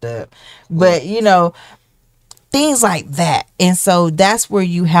popped up, but you know, things like that. And so that's where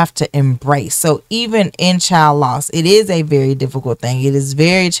you have to embrace. So even in child loss, it is a very difficult thing, it is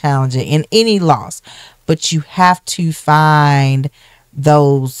very challenging in any loss, but you have to find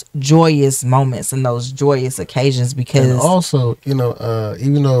those joyous moments and those joyous occasions, because and also, you know,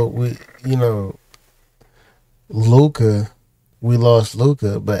 even though we, you know, Luca, we lost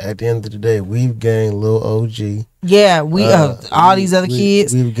Luca, but at the end of the day, we've gained Lil OG. Yeah, we all these other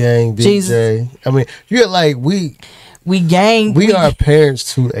kids. We've gained Big J. I mean, you're like we are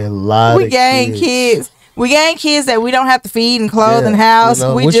parents to a lot. We gain kids. We gain kids that we don't have to feed and clothe and house. You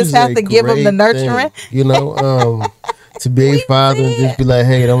know, we just have to give them the nurturing. You know, to be a father and just be like,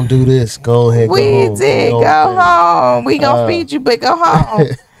 hey, don't do this. Go ahead, go home. Go home. We gonna feed you, but go home.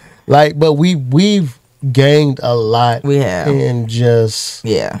 Like, but we've gained a lot. We have. And just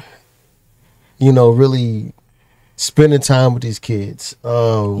you know, really spending time with these kids.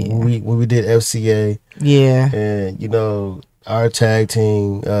 When we did FCA. And you know, our tag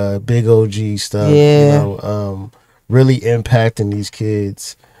team, big OG stuff. You know, really impacting these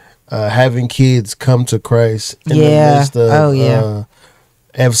kids. Having kids come to Christ in the midst of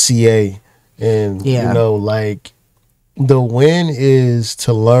FCA. And you know, like the win is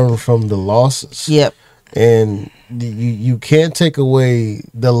to learn from the losses. And you can't take away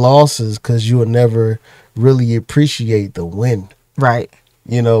the losses because you will never really appreciate the win.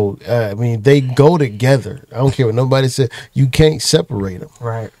 You know, I mean, they go together. I don't care what nobody said. You can't separate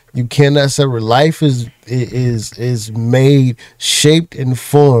them. You cannot separate. Life is made, shaped, and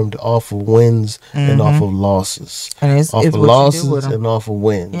formed off of wins and off of losses. And it's off of losses and off of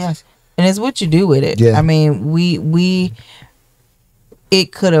wins. And it's what you do with it. I mean, we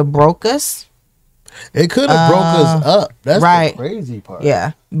it could have broke us. It could have broke us up. That's the crazy part.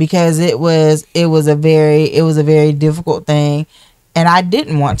 Because it was a very difficult thing, and I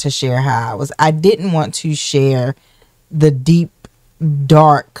didn't want to share how I was. I didn't want to share the deep,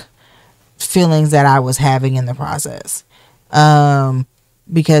 dark feelings that I was having in the process.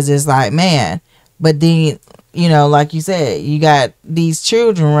 Because it's like, man, but then, you know, like you said, you got these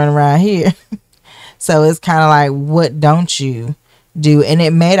children running around here. So it's kind of like, what don't you do? And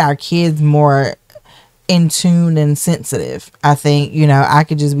it made our kids more in tune and sensitive. I think, you know, I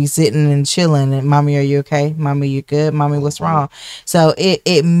could just be sitting and chilling and, mommy, are you okay? Mommy, you good? Mommy, what's wrong? So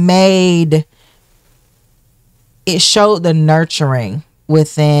it showed the nurturing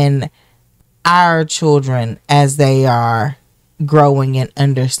within our children as they are growing and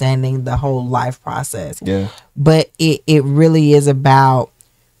understanding the whole life process. But it really is about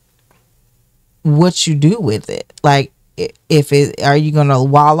what you do with it. Like, are you gonna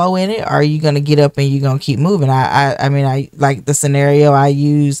wallow in it, or are you gonna get up and you're gonna keep moving? I mean, I like the scenario I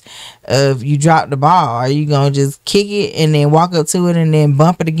use of you drop the ball. Are you gonna just kick it and then walk up to it and then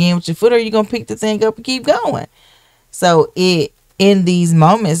bump it again with your foot, or are you gonna pick the thing up and keep going? So it in these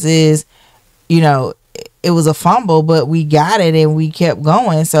moments is, you know, it was a fumble, but we got it and we kept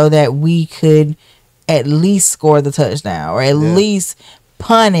going so that we could at least score the touchdown, or at least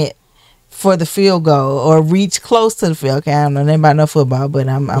punt it for the field goal, or reach close to the field. Okay, I don't know nothing about no football, but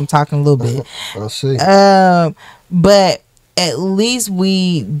I'm talking a little bit. I see. But at least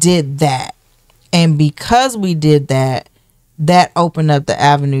we did that, and because we did that, that opened up the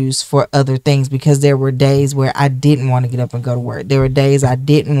avenues for other things, because there were days where I didn't want to get up and go to work. There were days I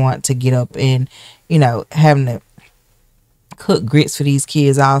didn't want to get up and, you know, having to cook grits for these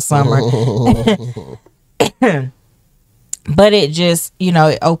kids all summer. But it just, you know,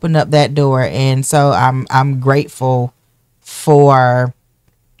 it opened up that door. And so I'm grateful for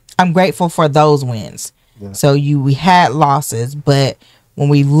those wins. So we had losses, but when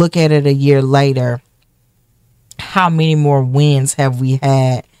we look at it a year later, how many more wins have we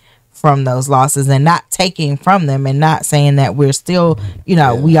had from those losses and not taking from them and not saying that we're still,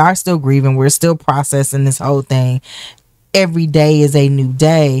 we are still grieving. We're still processing this whole thing. Every day is a new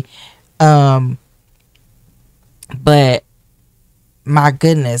day. But my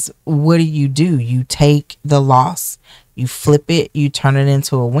goodness, what do? You take the loss, you flip it, you turn it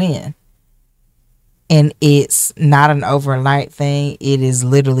into a win. And it's not an overnight thing. It is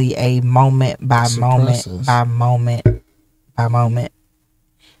literally a moment by moment by moment by moment.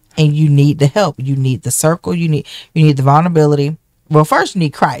 And you need the help. You need the circle. You need the vulnerability. Well, first you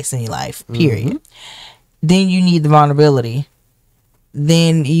need Christ in your life, period. Mm-hmm. Then you need the vulnerability.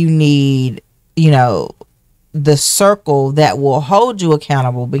 Then you need, the circle that will hold you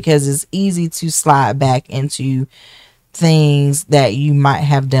accountable, because it's easy to slide back into things that you might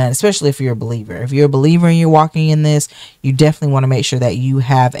have done, especially if you're a believer. If you're a believer and you're walking in this, you definitely want to make sure that you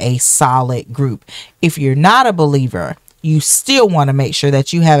have a solid group. If you're not a believer, you still want to make sure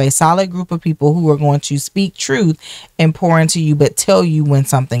that you have a solid group of people who are going to speak truth and pour into you, but tell you when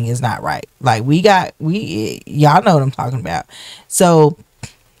something is not right. Like y'all know what I'm talking about. So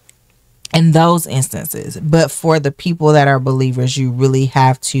in those instances, but for the people that are believers, you really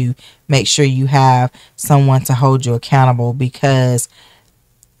have to make sure you have someone to hold you accountable, because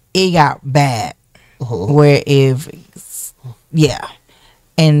it got bad. Where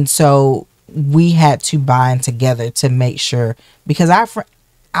and so we had to bind together to make sure, because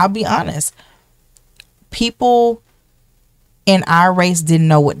I'll be honest, people in our race didn't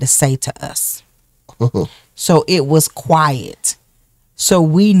know what to say to us. So it was quiet. So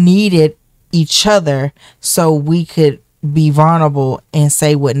we needed each other so we could be vulnerable and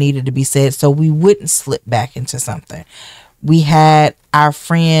say what needed to be said, so we wouldn't slip back into something. We had our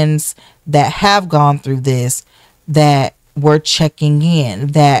friends that have gone through this that were checking in,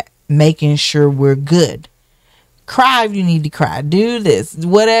 that making sure we're good. Cry if you need to cry. Do this,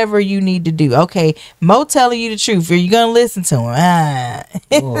 whatever you need to do. Okay, Mo telling you the truth. Are you gonna listen to him?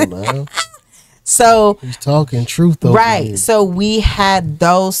 Oh, man. So he's talking truth, though. Right. So we had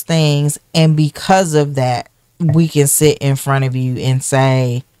those things, and because of that, we can sit in front of you and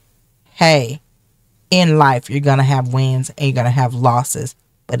say, hey, in life you're gonna have wins and you're gonna have losses,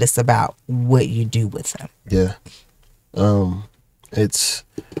 but it's about what you do with them. Yeah. It's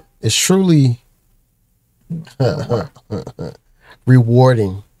truly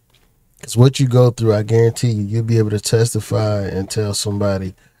rewarding, because what you go through, I guarantee you'll be able to testify and tell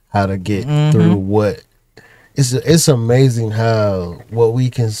somebody how to get through what. It's amazing how what we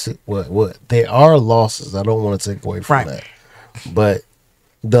can see, what they are losses. I don't want to take away from that, but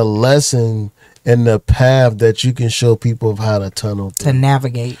the lesson and the path that you can show people of how to tunnel through, to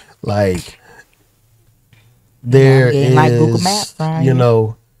navigate, like there is, like Google Maps,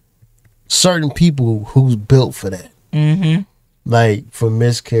 right? Certain people who's built for that. Like for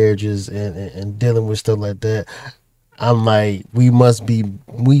miscarriages and dealing with stuff like that. I'm like, we must be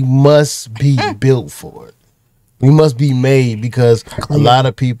built for it. We must be made, because a lot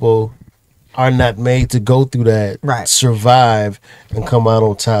of people are not made to go through that, survive and come out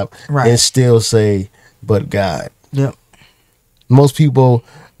on top, and still say, but God. Yep. Most people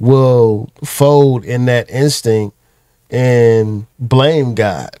will fold in that instinct and blame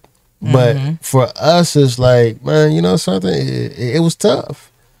God. But for us, it's like, man, you know something? It was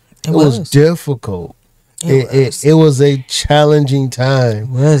tough. It was difficult. It was a challenging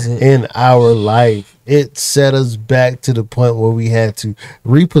time in our life. It set us back to the point where we had to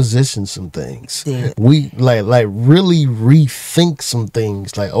reposition some things. Yeah. We like really rethink some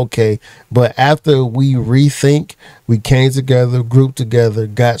things. Like, okay, but after we rethink, we came together, grouped together,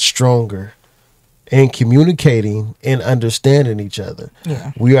 got stronger, and communicating and understanding each other.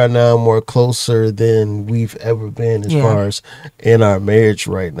 Yeah. We are now more closer than we've ever been as far as in our marriage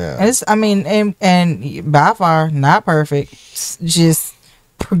right now. And by far not perfect, just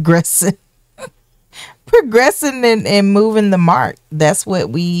progressing and moving the mark. That's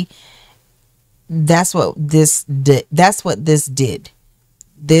what this did.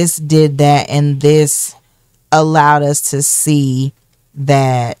 This did that, and this allowed us to see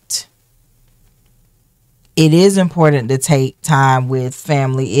that it is important to take time with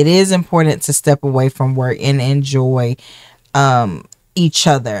family. It is important to step away from work and enjoy each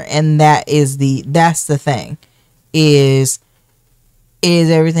other. And that's the thing. Is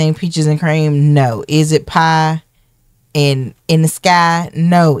everything peaches and cream? No. Is it pie in the sky?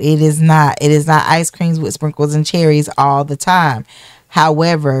 No, it is not. It is not ice creams with sprinkles and cherries all the time.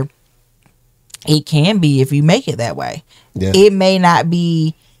 However, it can be if you make it that way. Yeah. It may not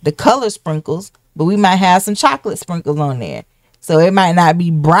be the color sprinkles, but we might have some chocolate sprinkles on there. So it might not be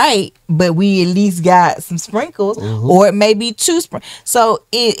bright, but we at least got some sprinkles, or it may be two sprinkles. So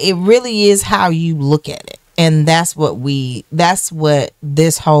it really is how you look at it. And that's what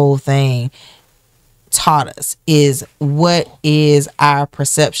this whole thing taught us, is what is our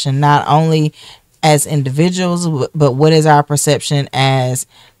perception, not only as individuals, but what is our perception as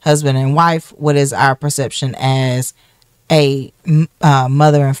husband and wife? What is our perception as a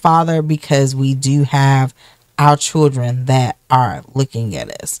mother and father? Because we do have our children that are looking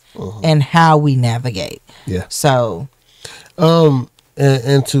at us, and how we navigate. Yeah. So,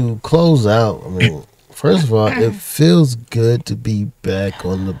 and to close out, I mean, first of all, it feels good to be back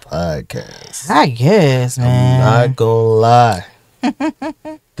on the podcast. I guess, man. I'm not gonna lie.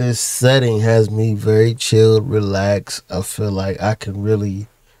 This setting has me very chilled, relaxed. I feel like I can really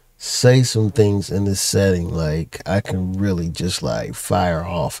say some things in this setting. Like, I can really just like fire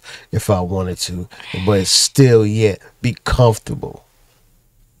off if I wanted to, but still yet be comfortable.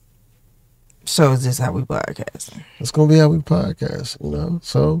 So is this how we podcast? It's gonna be how we podcast, you know.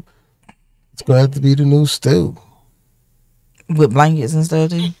 So it's gonna have to be the new stew With blankets and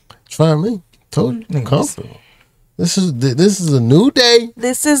stuff too? Try me. Told you, Niggas. comfortable. This is a new day.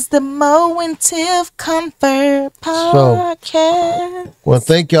 This is the Mo and Tiff Comfort Podcast. Well,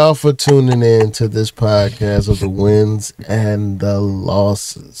 thank y'all for tuning in to this podcast of the wins and the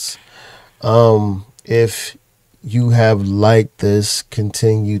losses. If you have liked this,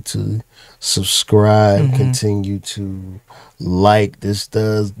 continue to subscribe, continue to like. This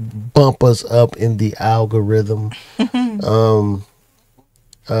does bump us up in the algorithm.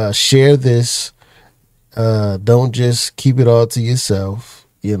 Share this. Don't just keep it all to yourself,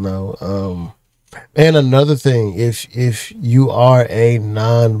 you know. And another thing, if you are a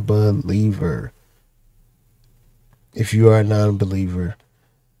non-believer,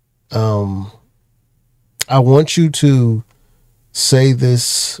 I want you to say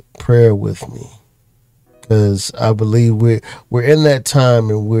this prayer with me, because I believe we're in that time,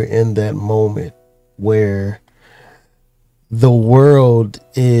 and we're in that moment where the world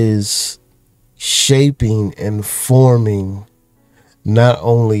is shaping and forming not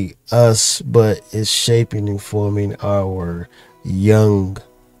only us, but it's shaping and forming our young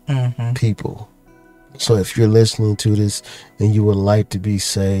people. So if you're listening to this and you would like to be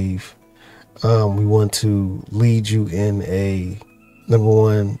saved, we want to lead you in number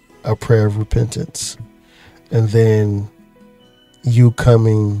one, a prayer of repentance, and then you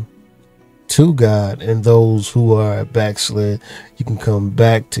coming to God, and those who are backslid, you can come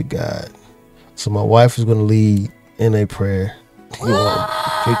back to God. So my wife is going to lead in a prayer. Come on,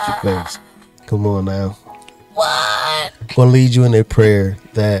 fix your face. Come on now. What? Going to lead you in a prayer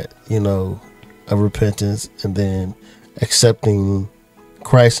that, you know, of repentance, and then accepting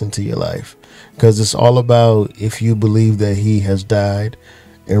Christ into your life. Because it's all about, if you believe that he has died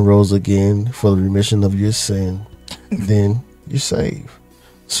and rose again for the remission of your sin, then you're saved.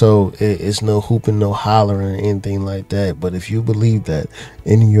 So it's no hooping, no hollering, or anything like that. But if you believe that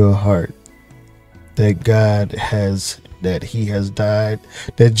in your heart, that he has died,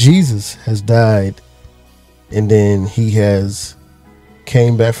 that Jesus has died, and then he has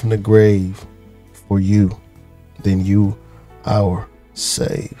came back from the grave for you, then you are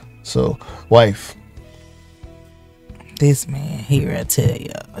saved. So, wife. This man here, I tell you.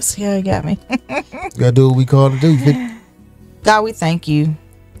 See how he got me? You gotta do what we call to do. God, we thank you.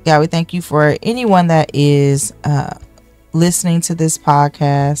 God, we thank you for anyone that is listening to this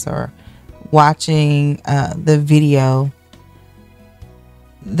podcast or watching the video,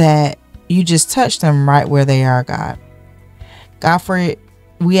 that you just touch them right where they are, God. God, for it,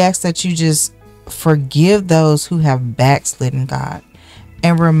 we ask that you just forgive those who have backslidden, God,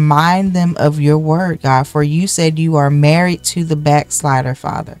 and remind them of your word, God, for you said you are married to the backslider,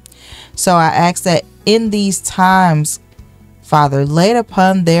 Father. So I ask that in these times, Father, lay it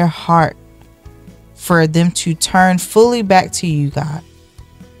upon their heart for them to turn fully back to you, God.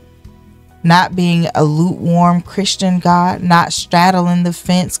 Not being a lukewarm Christian, God, not straddling the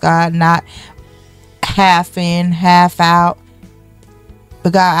fence, God, not half in, half out.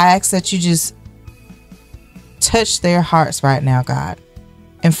 But God, I ask that you just touch their hearts right now, God,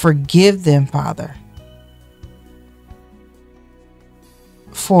 and forgive them, Father,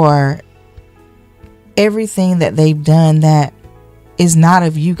 for everything that they've done that is not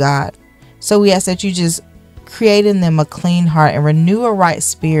of you, God. So we ask that you just create in them a clean heart and renew a right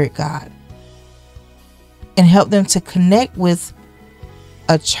spirit, God, and help them to connect with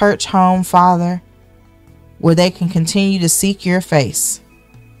a church home, Father, where they can continue to seek your face,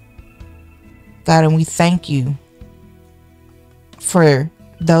 God. And we thank you for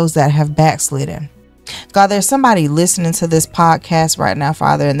those that have backslidden. God, there's somebody listening to this podcast right now,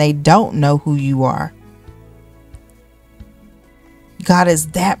 Father, and they don't know who you are. God, is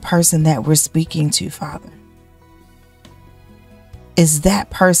that person that we're speaking to, Father. Is that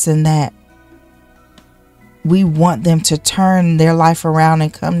person that we want them to turn their life around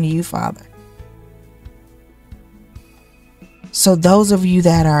and come to you, Father. So those of you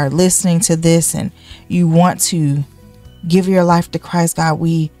that are listening to this and you want to give your life to Christ, God,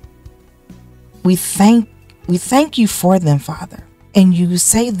 we thank you for them, Father. And you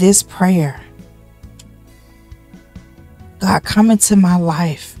say this prayer: God, come into my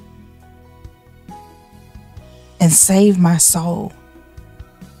life and save my soul.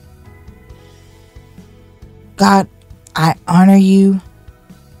 God, I honor you.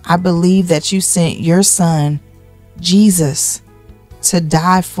 I believe that you sent your son, Jesus, to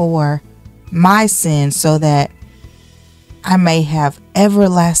die for my sins so that I may have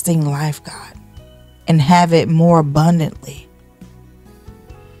everlasting life, God, and have it more abundantly.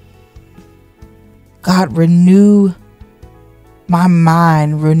 God, renew my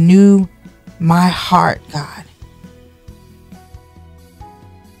mind, renew my heart, God.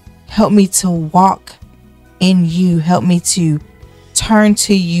 Help me to walk in you. Help me to turn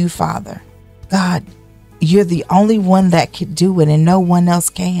to you, Father. God, you're the only one that can do it, and no one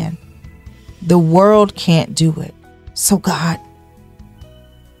else can. The world can't do it. So God,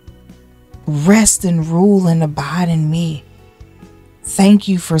 rest and rule and abide in me. Thank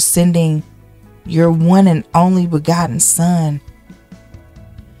you for sending your one and only begotten Son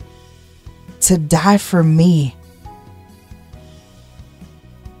to die for me,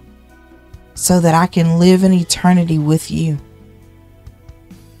 so that I can live in eternity with you.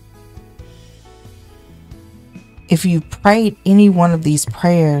 If you prayed any one of these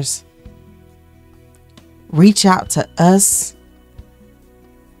prayers, reach out to us.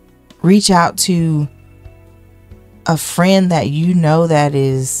 Reach out to a friend that you know that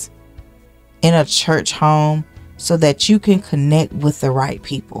is in a church home so that you can connect with the right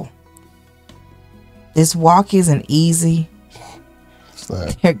people. This walk isn't easy.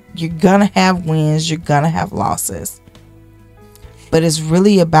 You're gonna have wins, you're gonna have losses, but it's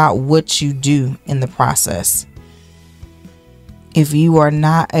really about what you do in the process. If you are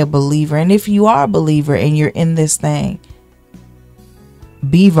not a believer, and if you are a believer and you're in this thing,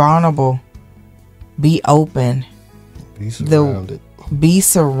 be vulnerable, be open, be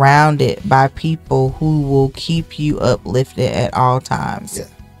surrounded by people who will keep you uplifted at all times. Yeah.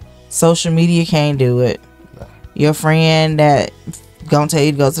 Social media can't do it. Nah. Your friend that gonna tell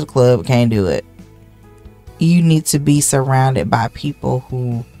you to go to the club can't do it. You need to be surrounded by people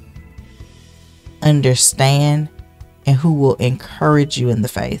who understand and who will encourage you in the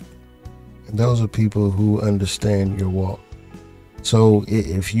faith. And those are people who understand your walk. So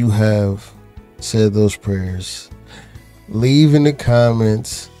if you have said those prayers, leave in the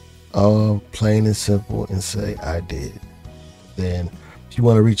comments, plain and simple, and say I did. Then if you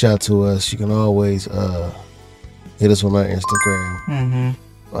want to reach out to us, you can always hit us on our Instagram,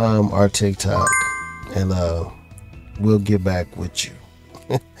 our TikTok, and we'll get back with you.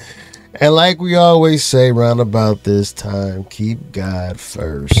 And like we always say round about this time, keep God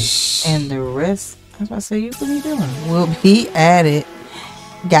first. And the rest, I was about to say, you what are you doing? Will be added.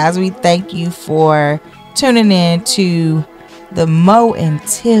 Guys, we thank you for tuning in to the Mo and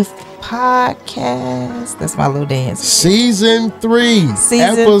Tiff podcast. That's my little dance. Season 3,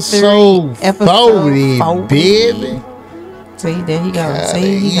 episode 40, baby. See, there he goes.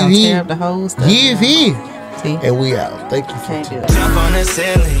 See, he gonna tear up the whole stuff. See? And we out. Thank you for tuning in. Jump on the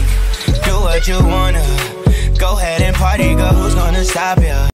ceiling, do what you wanna. Go ahead and party, girl, who's gonna stop you?